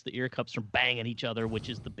keeps the ear cups from banging each other, which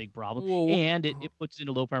is the big problem. Whoa. And it puts it in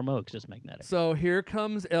a low power mode because it's magnetic. So here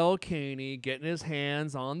comes El Caney getting his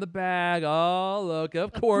hands on the bag. Oh, look,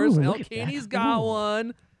 of course, El Caney's got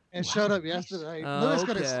one. It showed up yesterday.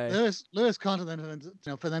 Lewis contacted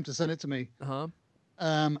for them to send it to me. Uh-huh.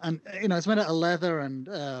 And it's made out of leather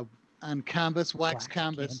and canvas, wax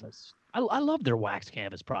canvas. I love their wax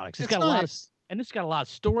canvas products. It's got nice. a lot of, and it's got a lot of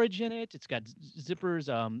storage in it. It's got zippers.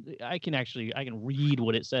 I can read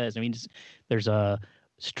what it says. I mean, there's a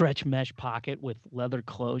stretch mesh pocket with leather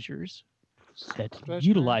closures that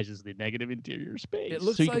utilizes the negative interior space. It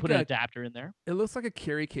looks so you like can put an adapter in there. It looks like a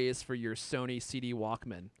carry case for your Sony CD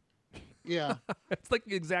Walkman. Yeah. It's like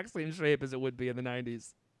the exact same shape as it would be in the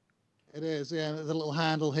 90s. It is, yeah. There's a little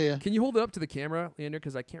handle here. Can you hold it up to the camera, Leander?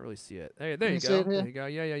 Because I can't really see it. There you go. There you go.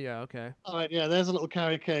 Yeah. Okay. All right, yeah. There's a little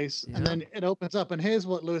carry case, and then it opens up. And here's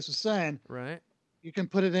what Lewis was saying. Right. You can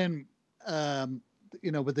put it in,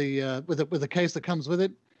 with the case that comes with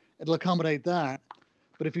it. It'll accommodate that.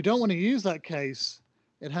 But if you don't want to use that case,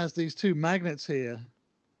 it has these two magnets here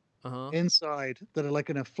inside that are like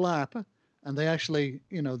in a flap, and they actually,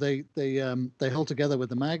 they hold together with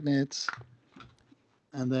the magnets.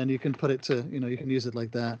 And then you can put it to, you can use it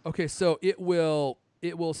like that. Okay, so it will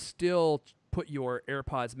still put your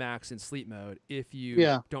AirPods Max in sleep mode if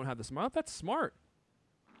you don't have the smart. That's smart.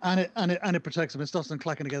 And it protects them. It stops them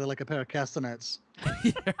clacking together like a pair of castanets.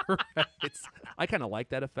 Yeah, right. I kind of like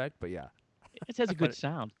that effect, but yeah. It has a good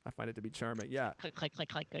sound. I find it to be charming. Yeah. Click, click, click,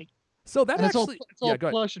 click, click. So that it's actually, all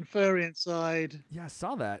plush and furry inside. Yeah, I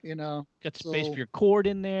saw that. Got space for your cord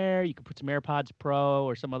in there. You can put some AirPods Pro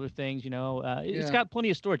or some other things. It's got plenty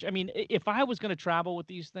of storage. I mean, if I was going to travel with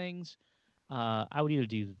these things, I would either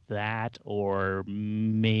do that or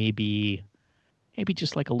maybe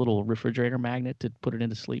just like a little refrigerator magnet to put it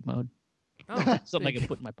into sleep mode. Oh, something I can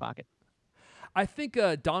put in my pocket. I think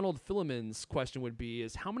Donald Philemon's question would be: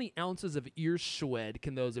 is how many ounces of ear shwed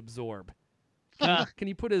can those absorb? Can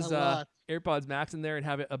you put his AirPods Max in there and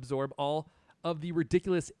have it absorb all of the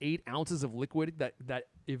ridiculous 8 ounces of liquid that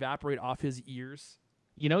evaporate off his ears?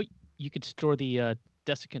 You could store the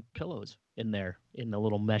desiccant pillows in there in the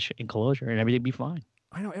little mesh enclosure, and everything would be fine.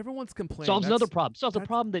 I know everyone's complaining. Solves another problem. Solves a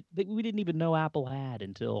problem that we didn't even know Apple had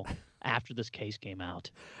until after this case came out.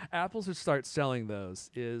 Apple should start selling those.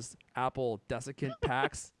 Is Apple desiccant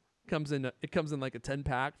packs? It comes in like a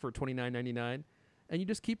 10-pack for $29.99. And you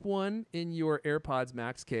just keep one in your AirPods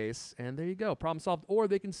Max case, and there you go. Problem solved. Or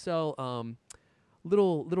they can sell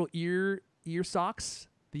little ear socks,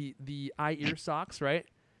 the eye ear socks, right?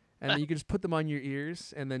 And then you can just put them on your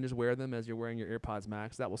ears and then just wear them as you're wearing your AirPods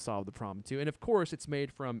Max. That will solve the problem too. And of course, it's made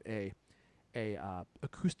from a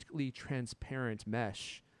acoustically transparent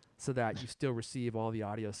mesh, so that you still receive all the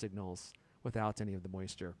audio signals without any of the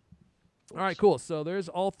moisture. All right, cool. So there's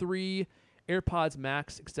all 3 AirPods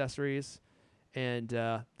Max accessories. And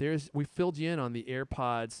we filled you in on the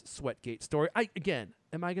AirPods Sweatgate story.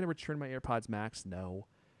 Am I going to return my AirPods Max? No.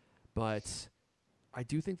 But I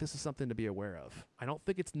do think this is something to be aware of. I don't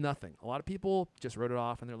think it's nothing. A lot of people just wrote it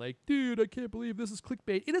off, and they're like, dude, I can't believe this is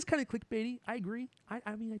clickbait. It is kind of clickbaity. I agree.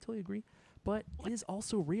 I mean, I totally agree. But it is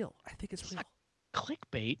also real. I think it's real.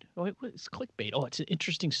 Clickbait? Oh, it's clickbait. Oh, it's an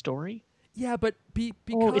interesting story? Yeah, but because...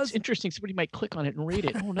 Oh, it's interesting. Somebody might click on it and read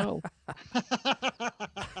it. Oh, no.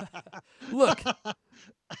 Look,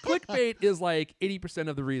 clickbait is like 80%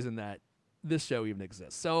 of the reason that this show even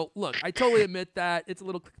exists. So, look, I totally admit that. It's a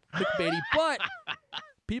little clickbaity, but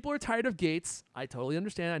people are tired of gates. I totally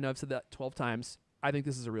understand. I know I've said that 12 times. I think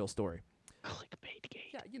this is a real story. Clickbait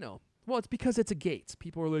gate. Yeah, well, it's because it's a gate.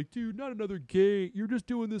 People are like, dude, not another gate. You're just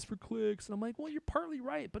doing this for clicks. And I'm like, well, you're partly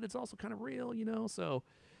right, but it's also kind of real, so...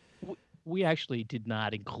 We actually did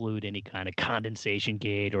not include any kind of condensation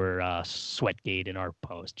gate or sweat gate in our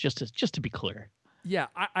post, just to be clear. Yeah,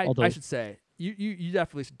 I should say you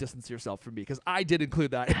definitely should distance yourself from me, because I did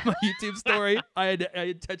include that in my YouTube story. I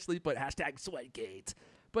intentionally put #sweatgate,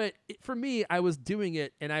 but for me, I was doing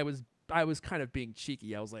it and I was kind of being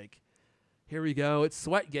cheeky. I was like, here we go, it's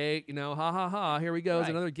Sweatgate, ha ha ha. Here we go, it's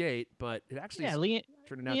another gate, but it actually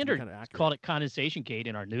turned out to be Leander kind of accurate. called it condensation gate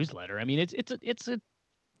in our newsletter. I mean,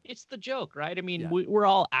 it's the joke, right? I mean, Yeah. we're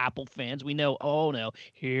all Apple fans. We know. Oh no,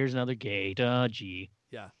 here's another gate. Gee.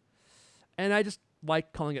 Yeah. And I just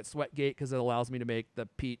like calling it Sweatgate because it allows me to make the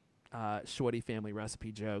Pete Shorty family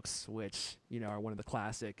recipe jokes, which, are one of the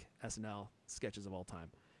classic SNL sketches of all time.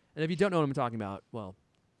 And if you don't know what I'm talking about, well,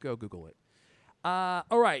 go Google it.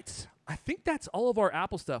 All right. I think that's all of our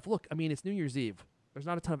Apple stuff. Look, I mean, it's New Year's Eve. There's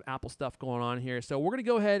not a ton of Apple stuff going on here. So we're going to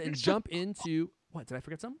go ahead and jump into... What? Did I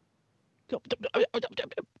forget something? The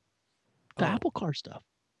Apple Car stuff.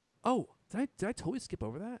 Oh, did I totally skip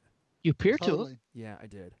over that? You appear to. Totally. Yeah, I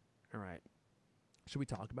did. All right. Should we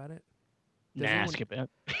talk about it? Skip it.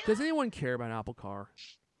 Does anyone care about Apple Car?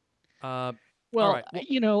 Well, all right.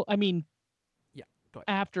 I mean, yeah, go ahead.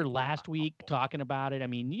 After last week talking about it, I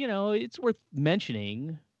mean, it's worth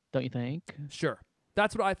mentioning, don't you think? Sure.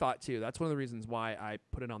 That's what I thought, too. That's one of the reasons why I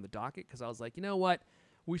put it on the docket, because I was like, you know what?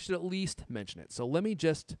 We should at least mention it. So let me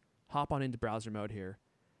just hop on into browser mode here,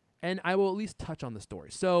 and I will at least touch on the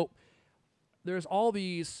story. So there's all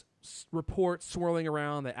these reports swirling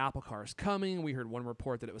around that Apple Car is coming. We heard one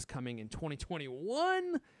report that it was coming in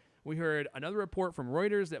 2021. We heard another report from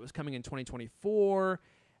Reuters that it was coming in 2024.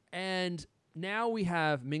 And now we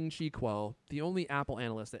have Ming-Chi Kuo, the only Apple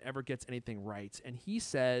analyst that ever gets anything right. And he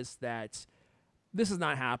says that this is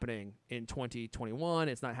not happening in 2021.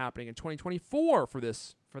 It's not happening in 2024 for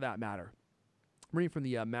that matter. I'm reading from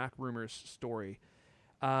the Mac Rumors story.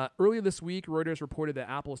 Earlier this week, Reuters reported that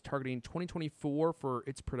Apple is targeting 2024 for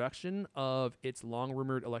its production of its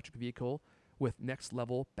long-rumored electric vehicle with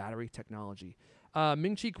next-level battery technology.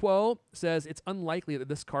 Ming-Chi Kuo says it's unlikely that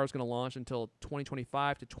this car is going to launch until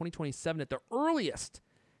 2025 to 2027 at the earliest.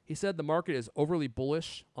 He said the market is overly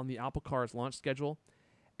bullish on the Apple Car's launch schedule,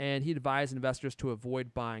 and he advised investors to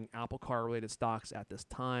avoid buying Apple Car-related stocks at this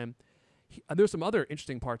time. There's some other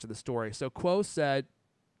interesting parts of the story. So Kuo said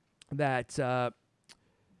that...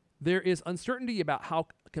 there is uncertainty about how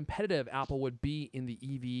competitive Apple would be in the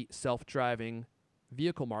EV self-driving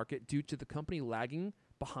vehicle market due to the company lagging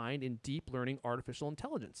behind in deep learning artificial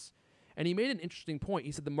intelligence. And he made an interesting point.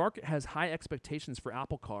 He said the market has high expectations for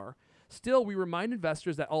Apple Car. Still, we remind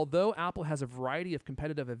investors that although Apple has a variety of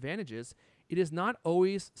competitive advantages, it is not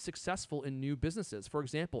always successful in new businesses. For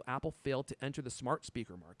example, Apple failed to enter the smart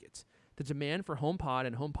speaker market. The demand for HomePod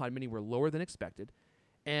and HomePod Mini were lower than expected.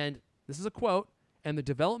 And this is a quote, and the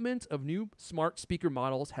development of new smart speaker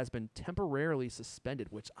models has been temporarily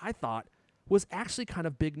suspended, which I thought was actually kind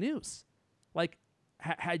of big news. Like,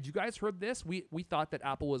 had you guys heard this? We thought that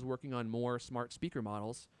Apple was working on more smart speaker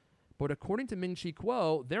models, but according to Ming-Chi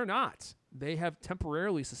Kuo, they're not. They have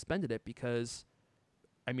temporarily suspended it because,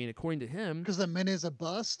 I mean, according to him... Because the Mini is a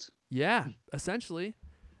bust? Yeah, essentially.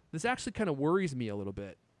 This actually kind of worries me a little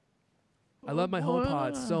bit. I love my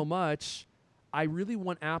HomePod so much. I really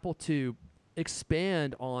want Apple to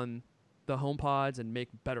expand on the HomePods and make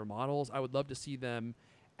better models. I would love to see them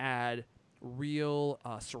add real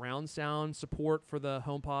surround sound support for the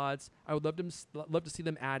HomePods. I would love to see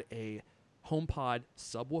them add a HomePod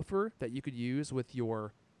subwoofer that you could use with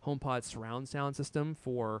your HomePod surround sound system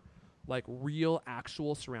for like real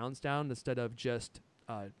actual surround sound instead of just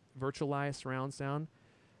virtualized surround sound.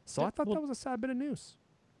 So I thought that was a sad bit of news.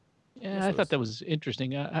 Yeah, Yes, I thought that was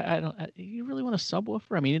interesting. I don't. You really want a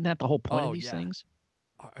subwoofer? I mean, isn't that the whole point of these things?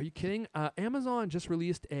 Are you kidding? Amazon just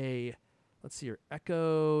released a, let's see here,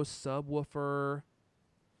 Echo subwoofer,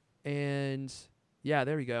 and yeah,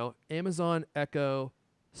 there we go. Amazon Echo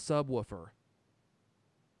subwoofer.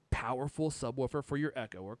 Powerful subwoofer for your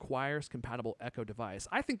Echo. Requires compatible Echo device.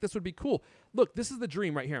 I think this would be cool. Look, this is the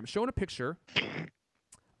dream right here. I'm showing a picture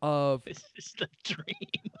of This is the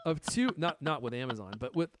dream. of two, not with Amazon,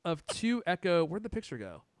 but of two Echo. Where'd the picture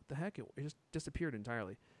go? What the heck? It just disappeared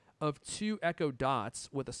entirely. Of two Echo Dots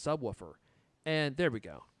with a subwoofer, and there we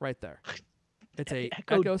go, right there. It's a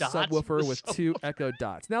Echo subwoofer with two Echo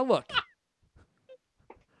Dots. Now look,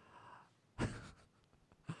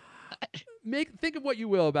 think of what you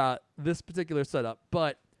will about this particular setup,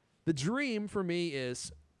 but the dream for me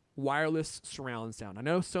is wireless surround sound. I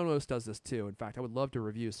know Sonos does this too. In fact, I would love to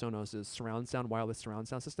review Sonos' wireless surround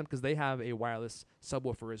sound system because they have a wireless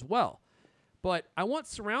subwoofer as well. But I want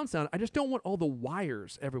surround sound. I just don't want all the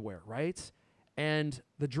wires everywhere, right? And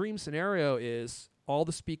the dream scenario is all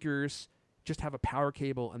the speakers just have a power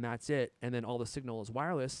cable and that's it, and then all the signal is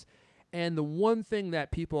wireless. And the one thing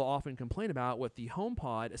that people often complain about with the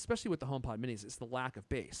HomePod, especially with the HomePod minis, is the lack of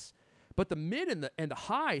bass. But the mid and the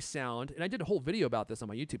high sound, and I did a whole video about this on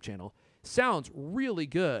my YouTube channel, sounds really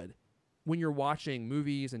good when you're watching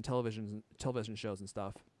movies and television shows and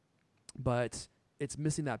stuff. But it's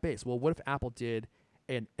missing that bass. Well, what if Apple did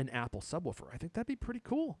an Apple subwoofer. I think that'd be pretty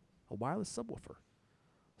cool, a wireless subwoofer.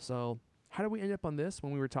 So how did we end up on this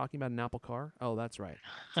when we were talking about an Apple car? Oh, that's right.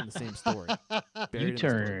 It's in the same story. Buried in the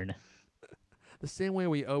story. U-turn. The same way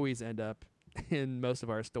we always end up in most of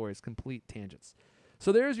our stories, complete tangents.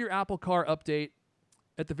 So there's your Apple Car update.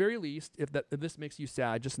 At the very least, if this makes you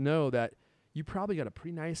sad, just know that you probably got a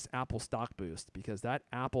pretty nice Apple stock boost, because that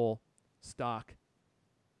Apple stock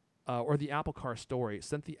or the Apple Car story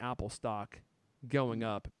sent the Apple stock going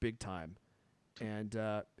up big time. And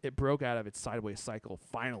it broke out of its sideways cycle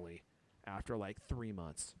finally after like 3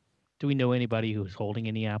 months. Do we know anybody who's holding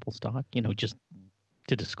any Apple stock? Just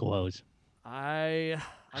to disclose. I've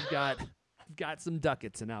got some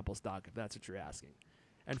ducats in Apple stock, if that's what you're asking.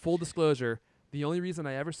 And full disclosure, the only reason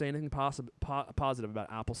I ever say anything positive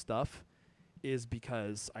about Apple stuff is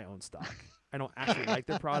because I own stock. I don't actually like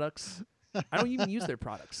their products. I don't even use their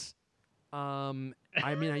products. I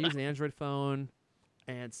use an Android phone,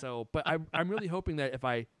 and so, but I'm really hoping that if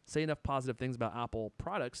I say enough positive things about Apple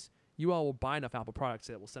products, you all will buy enough Apple products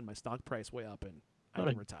that will send my stock price way up, and I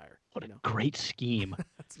can retire. What a great scheme.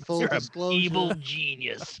 Full You're an disclosure. evil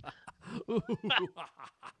genius.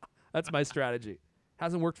 That's my strategy.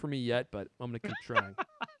 Hasn't worked for me yet, but I'm going to keep trying.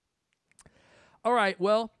 All right,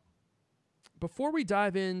 well, before we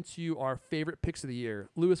dive into our favorite picks of the year,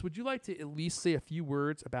 Lewis, would you like to at least say a few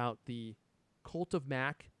words about the Cult of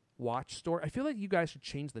Mac watch store? I feel like you guys should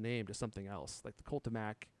change the name to something else, like the Cult of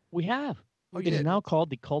Mac. We have. Oh, you It is did? now called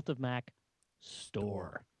the Cult of Mac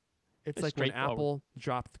Store. It's It's like when straightforward. Apple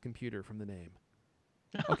dropped the computer from the name.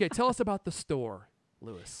 Okay, tell us about the store,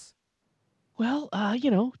 Lewis. Well,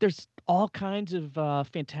 there's all kinds of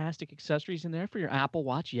fantastic accessories in there for your Apple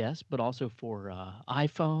Watch, yes, but also for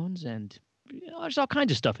iPhones, and there's all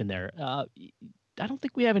kinds of stuff in there. I don't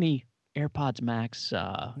think we have any AirPods Max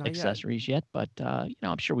yet. accessories yet, but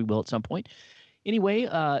I'm sure we will at some point. Anyway,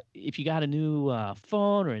 if you got a new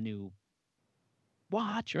phone or a new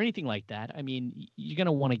watch or anything like that, you're going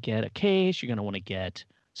to want to get a case. You're going to want to get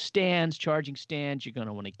stands, charging stands. You're going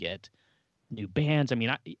to want to get new bands.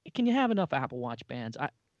 Can you have enough Apple Watch bands? I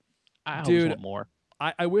always Dude, want more.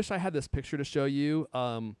 I wish I had this picture to show you.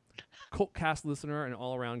 Cultcast listener and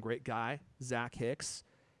all-around great guy, Zach Hicks.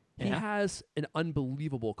 He Yeah. has an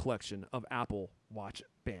unbelievable collection of Apple Watch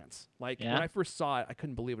bands. Like, Yeah. when I first saw it, I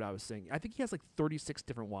couldn't believe what I was seeing. I think he has like 36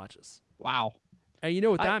 different watches. Wow. And you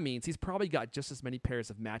know what that means? He's probably got just as many pairs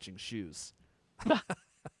of matching shoes.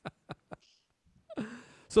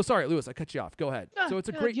 So sorry, Lewis, I cut you off. Go ahead. So it's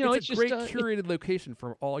a great, it's a great curated location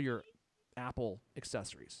for all your Apple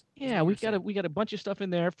accessories. Yeah, we got a bunch of stuff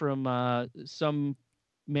in there from some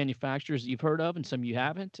manufacturers that you've heard of and some you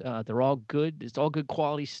haven't. They're all good. It's all good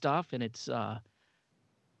quality stuff, and it's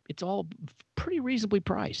all pretty reasonably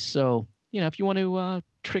priced. So if you want to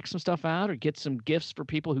trick some stuff out or get some gifts for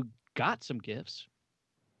people who got some gifts,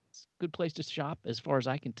 it's a good place to shop, as far as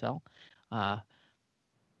I can tell.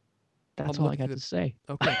 That's all I got to say.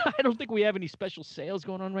 Okay. I don't think we have any special sales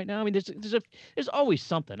going on right now. There's always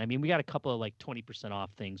something. We got a couple of like 20%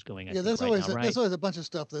 off things going. There's always a bunch of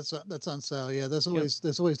stuff that's on sale. Yeah, there's always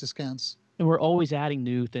discounts. And we're always adding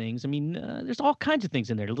new things. There's all kinds of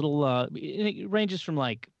things in there. Little it ranges from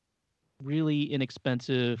like really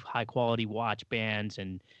inexpensive, high quality watch bands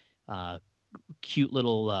and cute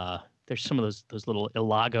little. There's some of those little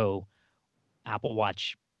Ilago Apple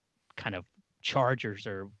Watch kind of chargers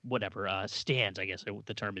or whatever stands, I guess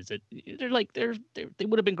the term is. That they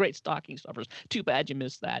would have been great stocking stuffers. Too bad you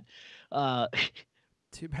missed that.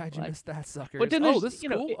 Too bad you missed that, sucker. But then this is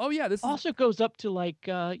cool. This also goes up to like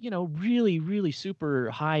really, really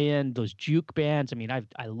super high end, those juke bands.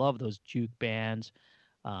 I love those juke bands.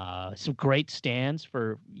 Some great stands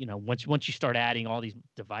for once you start adding all these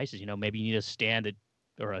devices. Maybe you need a stand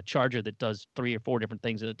or a charger that does 3 or 4 different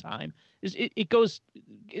things at a time. It goes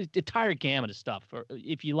the entire gamut of stuff.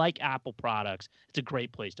 If you like Apple products, it's a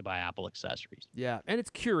great place to buy Apple accessories. Yeah, and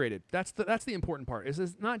it's curated. That's the important part.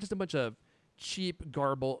 It's not just a bunch of cheap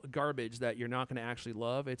garbage that you're not going to actually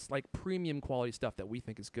love. It's like premium quality stuff that we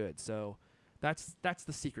think is good. So that's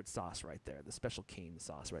the secret sauce right there, the special cane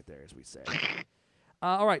sauce right there, as we say.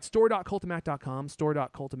 All right, store.cultamac.com,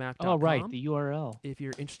 store.cultamac.com. Oh, right, the URL. If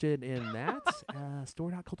you're interested in that,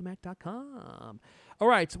 store.cultamac.com. All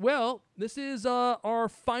right, well, this is our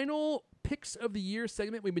final picks of the year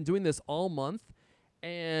segment. We've been doing this all month,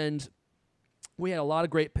 and we had a lot of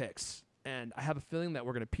great picks, and I have a feeling that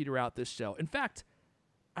we're going to peter out this show. In fact,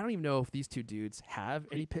 I don't even know if these two dudes have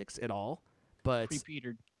any picks at all, but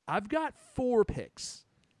Pre-petered. I've got 4 picks,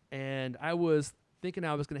 and I was thinking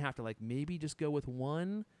I was going to have to maybe just go with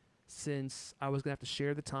one, since I was going to have to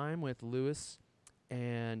share the time with Lewis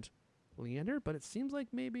and Leander, but it seems like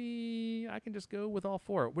maybe I can just go with all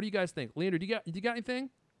four. What do you guys think? Leander, do you got anything?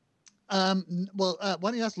 Well, why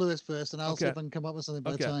don't you ask Lewis first, and I'll see Okay. if I can come up with something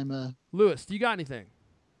by Okay. the time. Lewis, do you got anything?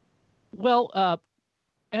 Well,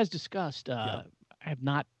 as discussed, Yeah. I have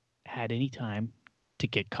not had any time to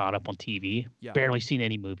get caught up on TV. Yeah. Barely seen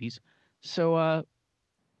any movies. So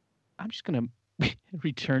I'm just gonna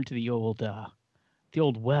return to the old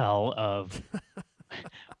well of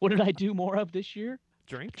what did I do more of this year?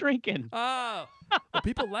 Drink? Drinking. Oh, well,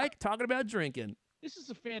 people like talking about drinking. This is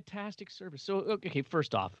a fantastic service. So, okay,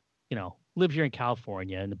 first off, live here in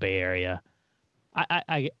California in the Bay Area.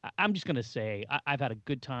 I'm just gonna say I've had a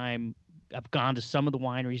good time. I've gone to some of the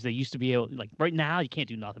wineries. They used to be able, like right now, you can't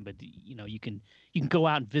do nothing, but you can go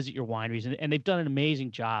out and visit your wineries, and they've done an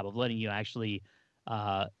amazing job of letting you actually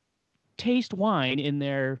taste wine in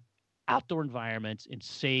their outdoor environments in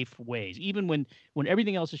safe ways. Even when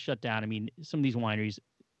everything else is shut down. I mean, some of these wineries,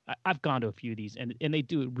 I've gone to a few of these, and they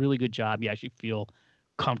do a really good job. You actually feel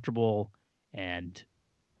comfortable and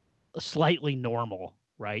slightly normal,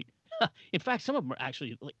 right? In fact, some of them are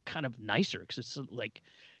actually like kind of nicer because it's like,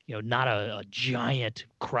 not a giant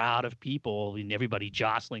crowd of people and everybody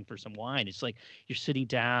jostling for some wine. It's like you're sitting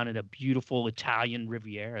down in a beautiful Italian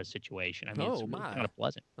Riviera situation. I mean, it's really kind of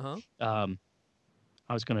pleasant. Uh-huh.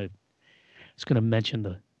 I was gonna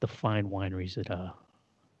mention the fine wineries that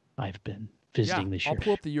I've been visiting this year. I'll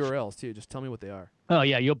pull up the URLs too. Just tell me what they are. Oh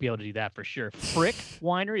yeah, you'll be able to do that for sure. Frick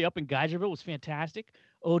Winery up in Geyserville was fantastic.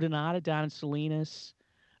 Odonata down in Salinas.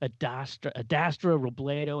 Adastra,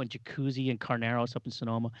 Robledo, and Jacuzzi and Carneros up in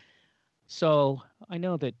Sonoma. So I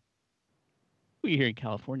know that we here in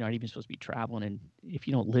California aren't even supposed to be traveling, and if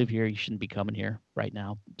you don't live here, you shouldn't be coming here right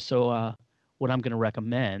now. So what I'm going to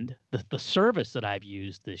recommend, the service that I've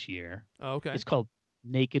used this year, it's called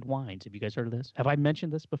Naked Wines. Have you guys heard of this? Have I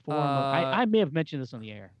mentioned this before? I may have mentioned this on the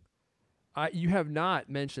air. You have not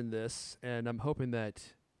mentioned this, and I'm hoping that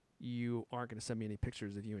you aren't going to send me any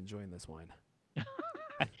pictures of you enjoying this wine.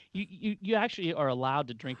 You actually are allowed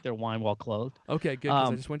to drink their wine while clothed. Okay, good,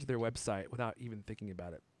 because I just went to their website without even thinking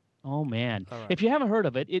about it. Oh, man. All right. If you haven't heard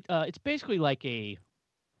of it, it's basically like a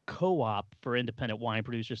co-op for independent wine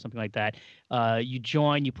producers, something like that. You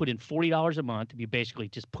join, you put in $40 a month, and you basically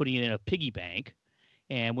just putting it in a piggy bank.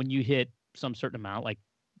 And when you hit some certain amount, like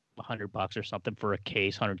 $100 or something for a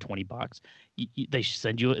case, $120, they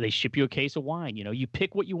ship you a case of wine. You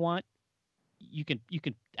pick what you want. You can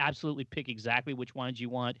absolutely pick exactly which wines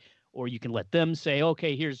you want, or you can let them say,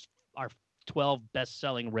 okay, here's our 12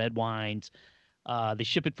 best-selling red wines. They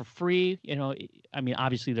ship it for free. I mean,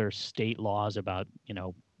 obviously there are state laws about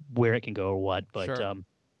where it can go or what, but sure.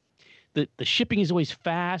 The shipping is always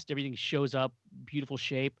fast. Everything shows up beautiful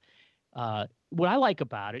shape. What I like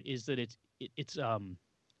about it is that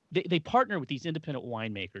they partner with these independent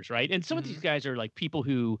winemakers, right? And some of these guys are like people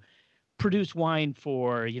who produce wine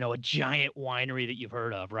for a giant winery that you've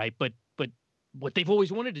heard of, right? But what they've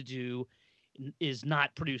always wanted to do is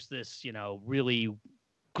not produce this really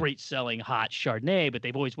great selling hot Chardonnay, but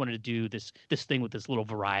they've always wanted to do this thing with this little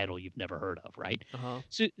varietal you've never heard of, right? Uh-huh.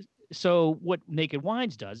 So what Naked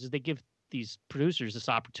Wines does is they give these producers this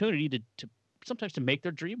opportunity to sometimes to make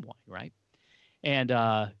their dream wine, right? And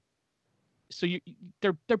so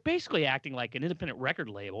they're basically acting like an independent record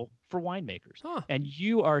label for winemakers, and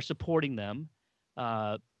you are supporting them.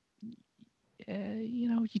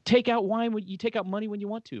 You take out wine when you take out money when you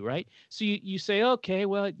want to, right? So you say, okay,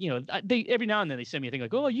 well, they every now and then they send me a thing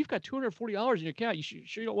like, oh, you've got $240 in your account. You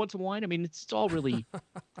sure you don't want some wine? I mean, it's all really,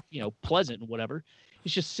 pleasant and whatever.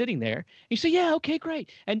 It's just sitting there. And you say, yeah, okay,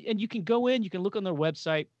 great. And you can go in, you can look on their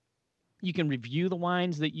website. You can review the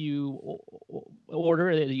wines that you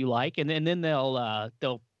order that you like, and then they'll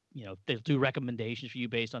do recommendations for you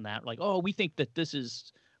based on that. Like, oh, we think that this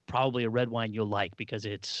is probably a red wine you'll like because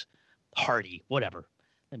it's hearty, whatever.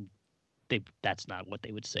 And that's not what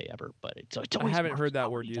they would say ever, but it's always I haven't heard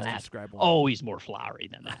that word used to that. describe wine. Always more flowery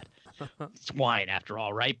than that. It's wine after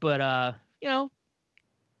all, right? But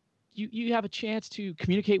you have a chance to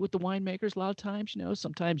communicate with the winemakers a lot of times.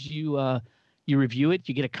 Sometimes you review it,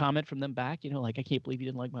 you get a comment from them back, like, I can't believe you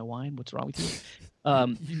didn't like my wine. What's wrong with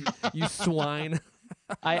you? You swine.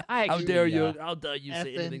 I How actually, dare you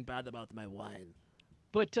say anything bad about my wine?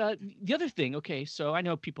 But the other thing, okay, so I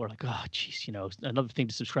know people are like, oh, geez, another thing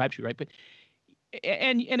to subscribe to, right? But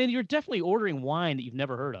and you're definitely ordering wine that you've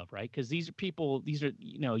never heard of, right? Because these are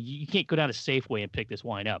you can't go down to Safeway and pick this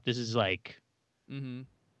wine up. This is like, and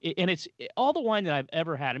it's all the wine that I've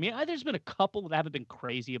ever had. I mean, there's been a couple that I haven't been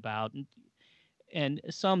crazy about, and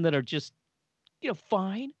some that are just,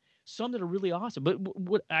 fine. Some that are really awesome. But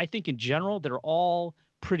what I think in general, they're all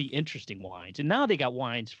pretty interesting wines. And now they got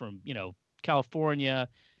wines from, California,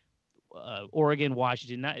 Oregon,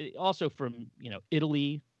 Washington, also from,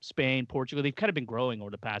 Italy, Spain, Portugal. They've kind of been growing over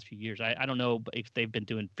the past few years. I don't know if they've been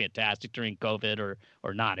doing fantastic during COVID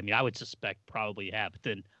or not. I mean, I would suspect probably have, but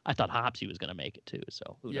then I thought Hopsy was going to make it too.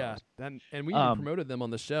 So who knows? And we even promoted them on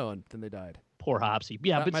the show, and then they died. Poor Hopsy.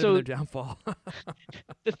 Yeah, that but might so have been their downfall.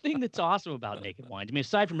 the thing that's awesome about Naked Wines, I mean,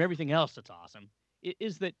 aside from everything else that's awesome,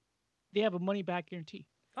 is that they have a money back guarantee.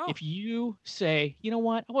 Oh. If you say, you know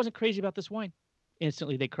what, I wasn't crazy about this wine,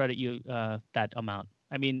 instantly they credit you that amount.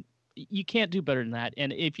 I mean, you can't do better than that.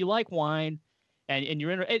 And if you like wine and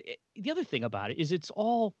you're in, the other thing about it is it's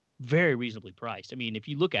all very reasonably priced. I mean, if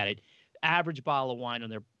you look at it, average bottle of wine on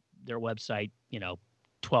their website,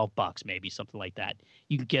 $12 maybe, something like that.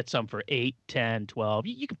 You can get some for 8, 10, 12.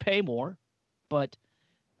 You can pay more, but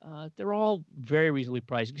they're all very reasonably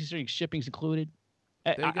priced, considering shipping's included.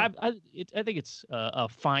 I think it's a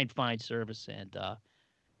fine service, and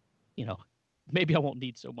maybe I won't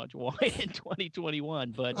need so much wine in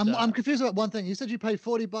 2021. But I'm confused about one thing. You said you pay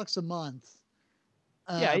 $40 a month.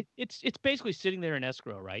 Yeah, it's basically sitting there in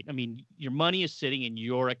escrow, right? I mean, your money is sitting in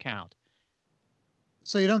your account.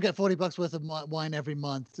 So you don't get $40 worth of wine every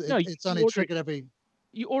month. No, it's only triggered every.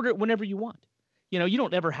 You order it whenever you want. You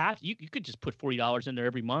don't ever have to. You could just put $40 in there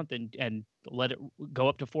every month and let it go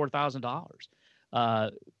up to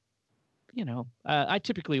 $4,000. I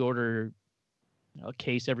typically order a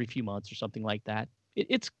case every few months or something like that.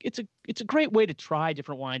 It's a great way to try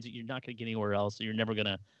different wines that you're not going to get anywhere else, that you're never going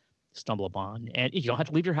to stumble upon, and you don't have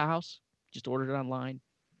to leave your house. Just order it online.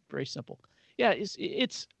 Very simple. Yeah,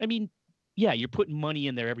 it's. I mean, yeah, you're putting money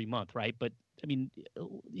in there every month, right? But I mean,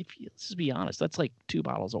 let's be honest, that's like 2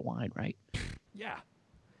 bottles of wine, right? Yeah.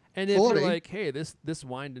 And if 40. you're like, hey, this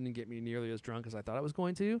wine didn't get me nearly as drunk as I thought I was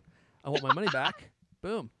going to, I want my money back.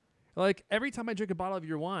 Boom. Like, every time I drink a bottle of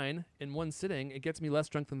your wine in one sitting, it gets me less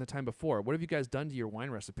drunk than the time before. What have you guys done to your wine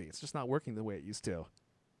recipe? It's just not working the way it used to.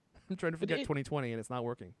 I'm trying to forget 2020, and it's not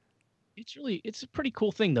working. It's a pretty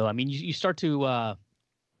cool thing, though. I mean, you start to, a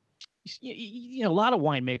lot of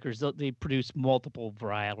winemakers, they produce multiple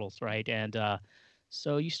varietals, right? And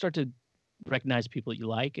so you start to recognize people that you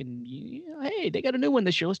like, and hey, they got a new one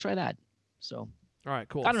this year. Let's try that. So, all right,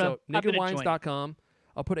 cool. I don't know. nakedwines.com.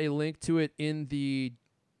 I'll put a link to it in the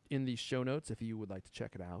show notes if you would like to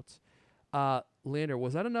check it out. Lander,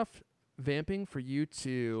 was that enough vamping for you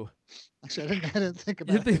to? Actually, I didn't think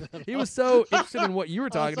about it. He was so interested in what you were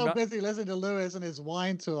talking about. about. So busy listening to Lewis and his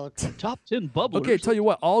wine talk. Top 10 bubblers. Okay, tell you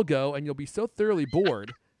what, I'll go, and you'll be so thoroughly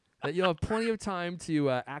bored that you'll have plenty of time to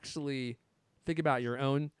actually think about your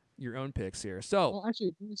own picks here. So, well,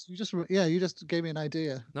 actually, you just gave me an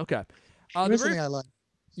idea. Okay, something I like.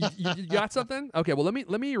 you got something? Okay, well,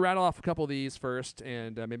 let me rattle off a couple of these first,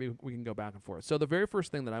 and maybe we can go back and forth. So the very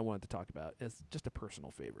first thing that I wanted to talk about is just a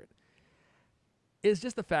personal favorite. Is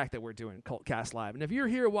just the fact that we're doing Cultcast Live. And if you're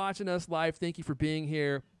here watching us live, thank you for being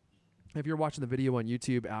here. If you're watching the video on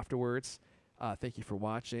YouTube afterwards, thank you for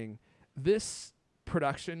watching. This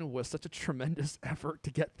production was such a tremendous effort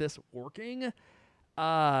to get this working.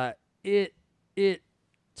 It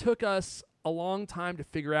took us a long time to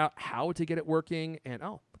figure out how to get it working. And,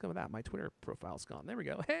 oh, look at that. My Twitter profile's gone. There we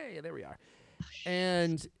go. Hey, there we are.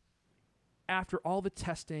 And after all the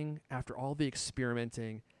testing, after all the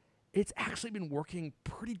experimenting, it's actually been working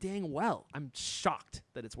pretty dang well. I'm shocked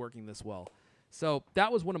that it's working this well. So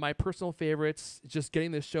that was one of my personal favorites. Just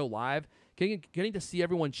getting this show live, getting to see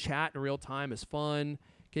everyone chat in real time is fun.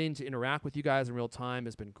 Getting to interact with you guys in real time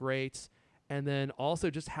has been great. And then also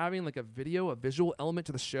just having like a visual element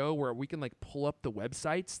to the show where we can like pull up the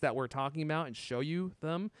websites that we're talking about and show you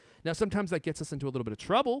them. Now, sometimes that gets us into a little bit of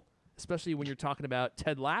trouble, especially when you're talking about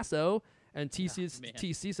Ted Lasso. And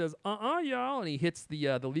TC says, y'all, and he hits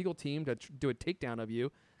the legal team to do a takedown of you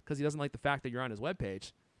because he doesn't like the fact that you're on his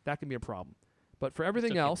webpage. That can be a problem. But for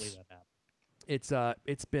everything else, it's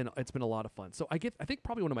been a lot of fun. So I think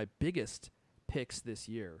probably one of my biggest picks this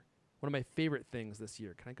year, one of my favorite things this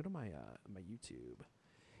year. Can I go to my YouTube?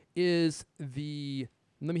 Is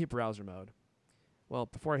let me hit browser mode. Well,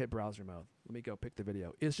 before I hit browser mode, let me go pick the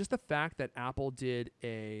video. It's just the fact that Apple did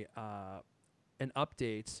an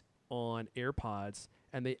update on AirPods,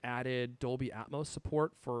 and they added Dolby Atmos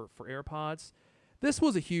support for AirPods. This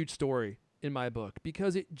was a huge story in my book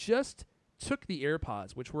because it just took the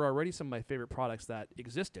AirPods, which were already some of my favorite products that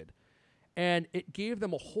existed, and it gave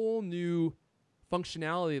them a whole new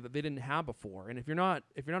functionality that they didn't have before. And if you're not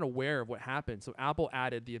aware of what happened, so Apple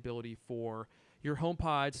added the ability for your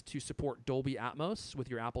HomePods to support Dolby Atmos with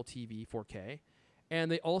your Apple TV 4K. And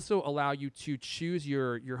they also allow you to choose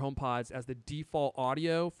your HomePods as the default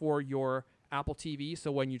audio for your Apple TV.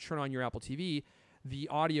 So when you turn on your Apple TV, the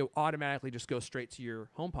audio automatically just goes straight to your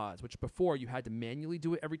HomePods, which before you had to manually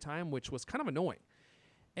do it every time, which was kind of annoying.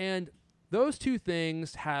 And those two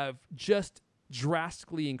things have just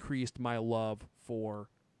drastically increased my love for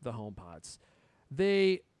the HomePods.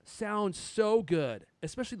 They sound so good,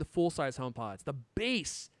 especially the full-size HomePods. The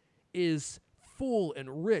bass is full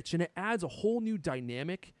and rich, and it adds a whole new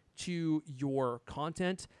dynamic to your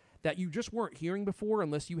content that you just weren't hearing before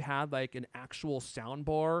unless you had like an actual sound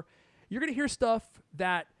bar. You're going to hear stuff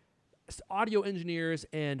that audio engineers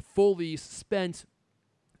and Foleys spent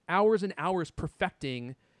hours and hours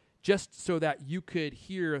perfecting just so that you could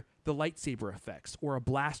hear the lightsaber effects or a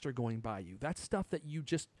blaster going by you. That's stuff that you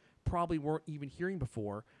just probably weren't even hearing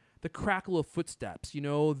before. The crackle of footsteps, you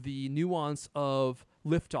know, the nuance of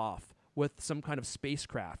liftoff with some kind of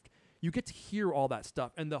spacecraft. You get to hear all that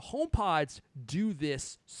stuff. And the HomePods do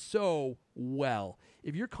this so well.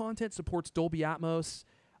 If your content supports Dolby Atmos,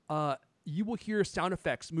 you will hear sound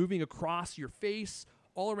effects moving across your face,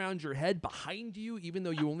 all around your head, behind you, even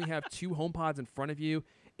though you only have two HomePods in front of you.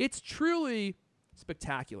 It's truly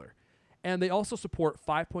spectacular. And they also support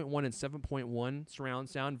 5.1 and 7.1 surround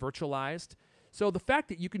sound virtualized. So the fact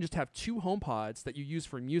that you can just have two HomePods that you use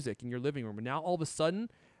for music in your living room, and now all of a sudden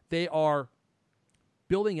they are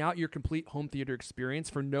building out your complete home theater experience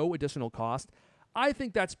for no additional cost, I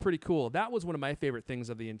think that's pretty cool. That was one of my favorite things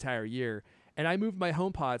of the entire year. And I moved my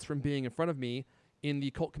HomePods from being in front of me in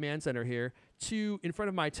the Cult Command Center here to in front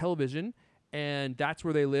of my television, and that's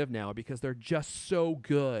where they live now because they're just so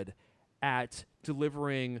good at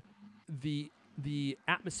delivering the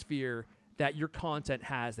atmosphere that your content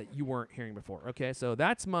has that you weren't hearing before. Okay, so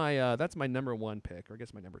that's my number one pick, or I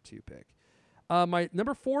guess my number two pick. My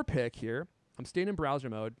number 4 pick here, I'm staying in browser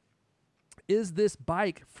mode, is this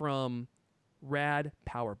bike from Rad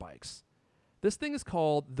Power Bikes. This thing is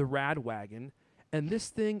called the Rad Wagon, and this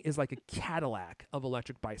thing is like a Cadillac of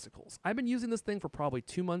electric bicycles. I've been using this thing for probably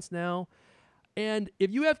 2 months now, and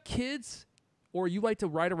if you have kids or you like to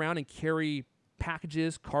ride around and carry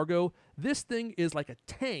packages, cargo, this thing is like a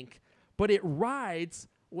tank, but it rides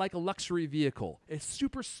like a luxury vehicle. It's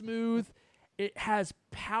super smooth, it has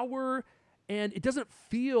power, and it doesn't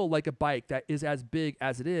feel like a bike that is as big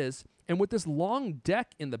as it is. And with this long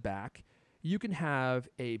deck in the back, you can have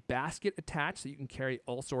a basket attached so you can carry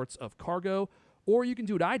all sorts of cargo, or you can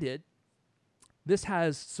do what I did. This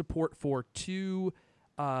has support for two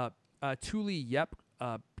Thule Yep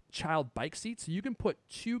child bike seats. So you can put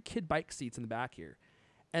 2 kid bike seats in the back here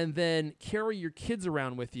and then carry your kids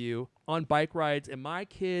around with you on bike rides, and my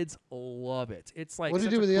kids love it. It's like, what do you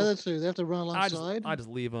do with the other 2? They have to run alongside? I just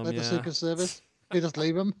leave them, like the Secret Service? You just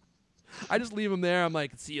leave them? I just leave them there. I'm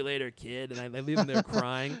like, see you later, kid, and I leave them there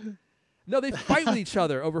crying. No, they fight with each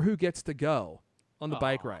other over who gets to go on the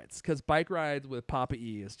bike rides, because bike rides with Papa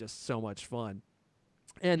E is just so much fun.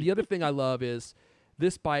 And the other thing I love is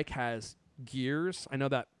this bike has gears. I know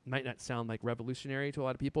that might not sound like revolutionary to a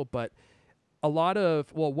lot of people, but one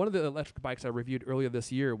of the electric bikes I reviewed earlier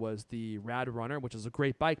this year was the Rad Runner, which is a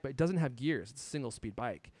great bike, but it doesn't have gears. It's a single-speed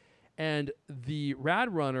bike. And the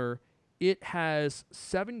Rad Runner, it has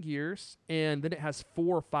 7 gears, and then it has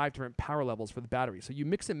 4 or 5 different power levels for the battery. So you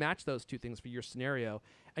mix and match those 2 things for your scenario,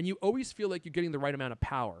 and you always feel like you're getting the right amount of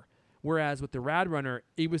power. Whereas with the Rad Runner,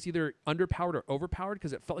 it was either underpowered or overpowered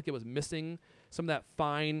because it felt like it was missing some of that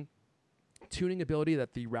fine tuning ability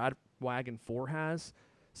that the Rad Wagon 4 has.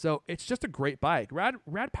 So it's just a great bike. Rad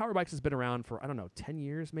Power Bikes has been around for, 10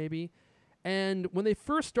 years maybe. And when they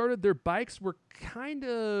first started, their bikes were kind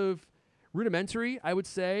of rudimentary, I would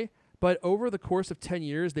say. But over the course of 10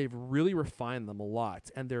 years, they've really refined them a lot.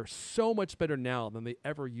 And they're so much better now than they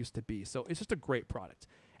ever used to be. So it's just a great product.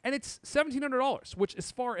 And it's $1,700, which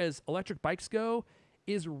as far as electric bikes go,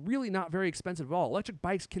 is really not very expensive at all. Electric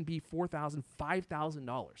bikes can be $4,000,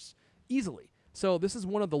 $5,000 easily. So this is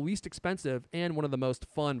one of the least expensive and one of the most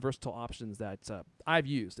fun, versatile options that I've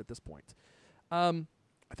used at this point. I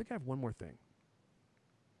think I have one more thing.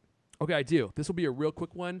 Okay, I do. This will be a real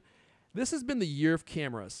quick one. This has been the year of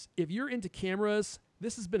cameras. If you're into cameras,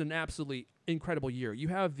 this has been an absolutely incredible year. You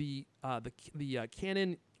have the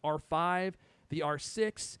Canon R5, the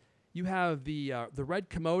R6. You have the Red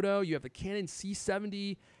Komodo. You have the Canon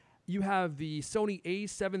C70. You have the Sony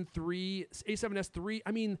A7S III.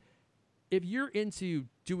 I mean, if you're into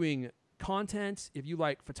doing content, if you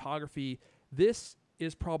like photography, this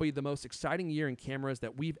is probably the most exciting year in cameras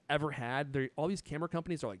that we've ever had. All these camera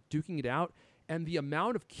companies are like duking it out, and the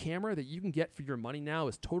amount of camera that you can get for your money now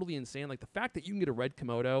is totally insane. Like the fact that you can get a Red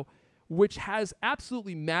Komodo, which has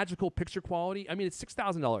absolutely magical picture quality. I mean, it's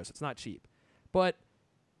 $6,000. It's not cheap. But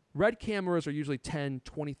red cameras are usually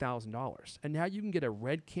 $10,000-$20,000, and now you can get a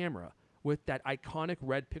red camera with that iconic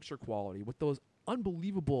red picture quality with those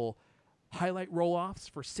unbelievable highlight roll-offs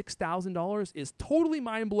for $6,000 is totally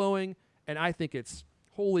mind-blowing, and I think it's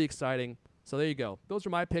wholly exciting. So there you go. Those are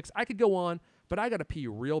my picks. I could go on, but I got to pee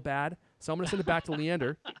real bad, so I'm going to send it back to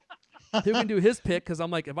Leander, who can do his pick, because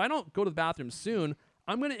I'm like, if I don't go to the bathroom soon,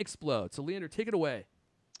 I'm going to explode. So Leander, take it away.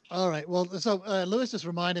 All right. Well, so Lewis just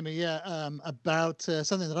reminded me, about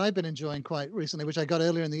something that I've been enjoying quite recently, which I got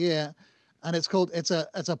earlier in the year, and it's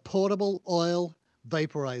a portable oil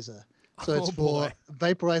vaporizer. So it's for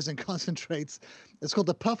vaporizing concentrates. It's called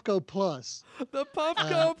the Puffco Plus. The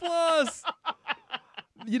Puffco Plus.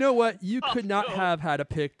 You know what? You could not have had a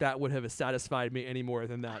pick that would have satisfied me any more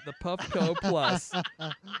than that. The Puffco Plus.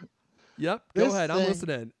 Yep. Go ahead. I'm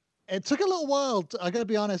listening. It took a little while, I got to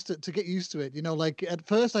be honest, to get used to it. You know, like at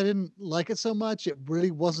first I didn't like it so much. It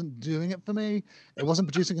really wasn't doing it for me. It wasn't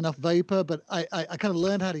producing enough vapor, but I kind of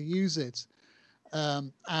learned how to use it.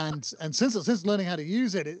 And since learning how to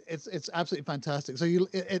use it, it's absolutely fantastic. So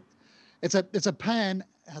it's a pan,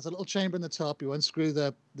 it has a little chamber in the top. You unscrew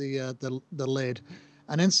the lid,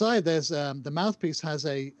 and inside there's the mouthpiece has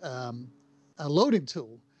a loading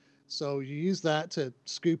tool. So you use that to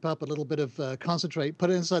scoop up a little bit of concentrate, put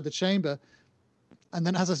it inside the chamber, and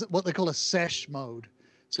then it has what they call a sesh mode.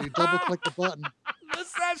 So you double click the button. The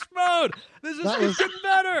sesh mode. This is getting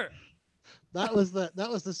better. That was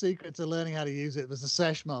the secret to learning how to use it, was the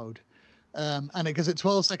sesh mode. And it gives it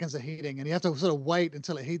 12 seconds of heating, and you have to sort of wait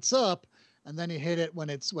until it heats up, and then you hit it when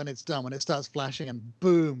it's done, when it starts flashing, and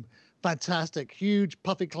boom, fantastic, huge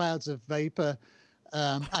puffy clouds of vapor.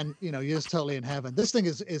 And you're just totally in heaven. This thing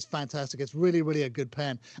is fantastic. It's really, really a good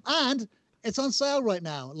pen, and it's on sale right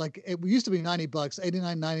now. Like, it used to be $90,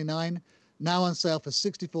 $89.99. Now on sale for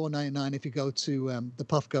 $64.99 if you go to the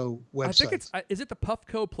Puffco website. I think is it the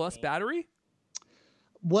Puffco Plus battery?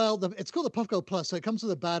 Well, it's called the Puffco Plus. So it comes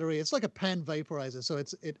with a battery. It's like a pen vaporizer. So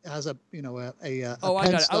it has a I got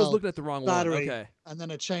it. I was looking at the wrong battery, one. Okay. And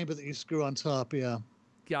then a chamber that you screw on top. Yeah.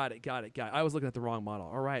 Got it. I was looking at the wrong model.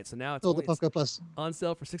 All right, so now it's the Puffco Plus on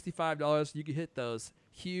sale for $65. You can hit those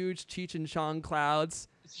huge Cheech and Chong clouds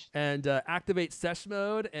and activate sesh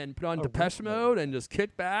mode and put on Depeche mode and just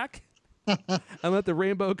kick back and let the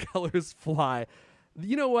rainbow colors fly.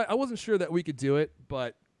 You know what? I wasn't sure that we could do it,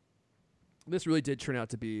 but this really did turn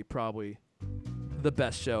out to be probably the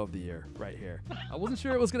best show of the year right here. I wasn't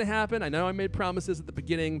sure it was going to happen. I know I made promises at the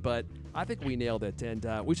beginning, but I think we nailed it. And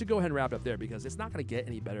we should go ahead and wrap it up there because it's not going to get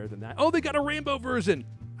any better than that. Oh, they got a rainbow version.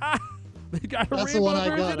 They got a That's rainbow the one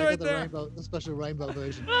version I got. right there. The special rainbow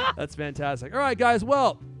version. That's fantastic. All right, guys.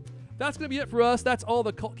 Well, that's going to be it for us. That's all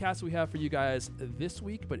the cult casts we have for you guys this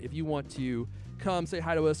week. But if you want to come say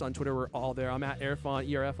hi to us on Twitter, we're all there. I'm at Airfon,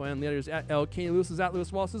 ERFON. Leonard's at L. Kane. Lewis is at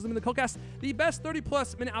Lewis Wallace. This has been the Cultcast, the best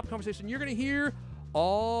 30-plus minute Apple conversation you're going to hear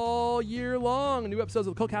all year long. New episodes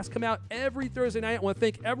of the Cultcast come out every Thursday night. I want to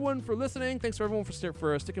thank everyone for listening. Thanks for everyone for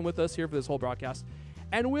sticking with us here for this whole broadcast.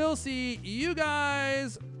 And we'll see you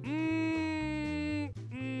guys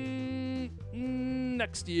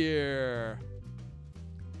next year.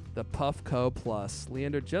 The Puffco Plus.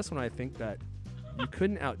 Leander, just when I think that you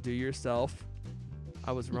couldn't outdo yourself,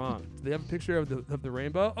 I was wrong. Do they have a picture of the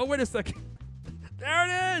rainbow? Oh, wait a second. There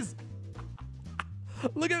it is.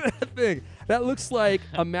 Look at that thing. That looks like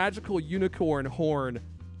a magical unicorn horn.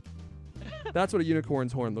 That's what a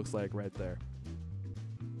unicorn's horn looks like right there.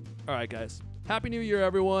 All right, guys. Happy New Year,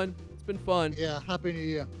 everyone. It's been fun. Yeah, Happy New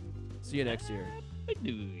Year. See you next year. Happy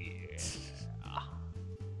New Year.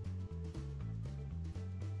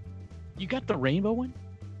 You got the rainbow one?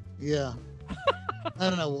 Yeah. I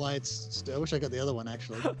don't know why I wish I got the other one,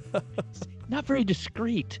 actually. Not very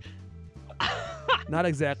discreet. Not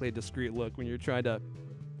exactly a discreet look when you're trying to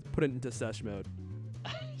put it into sesh mode.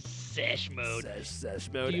 Sesh mode. Sesh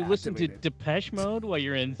mode. Do you listen to Depeche Mode while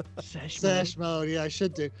you're in sesh mode? Sesh mode, yeah, I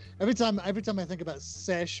should do. Every time I think about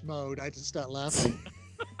sesh mode, I just start laughing.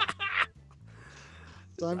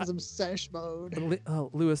 Time for some sesh mode.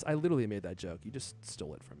 Lewis, I literally made that joke. You just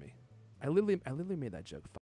stole it from me. I literally made that joke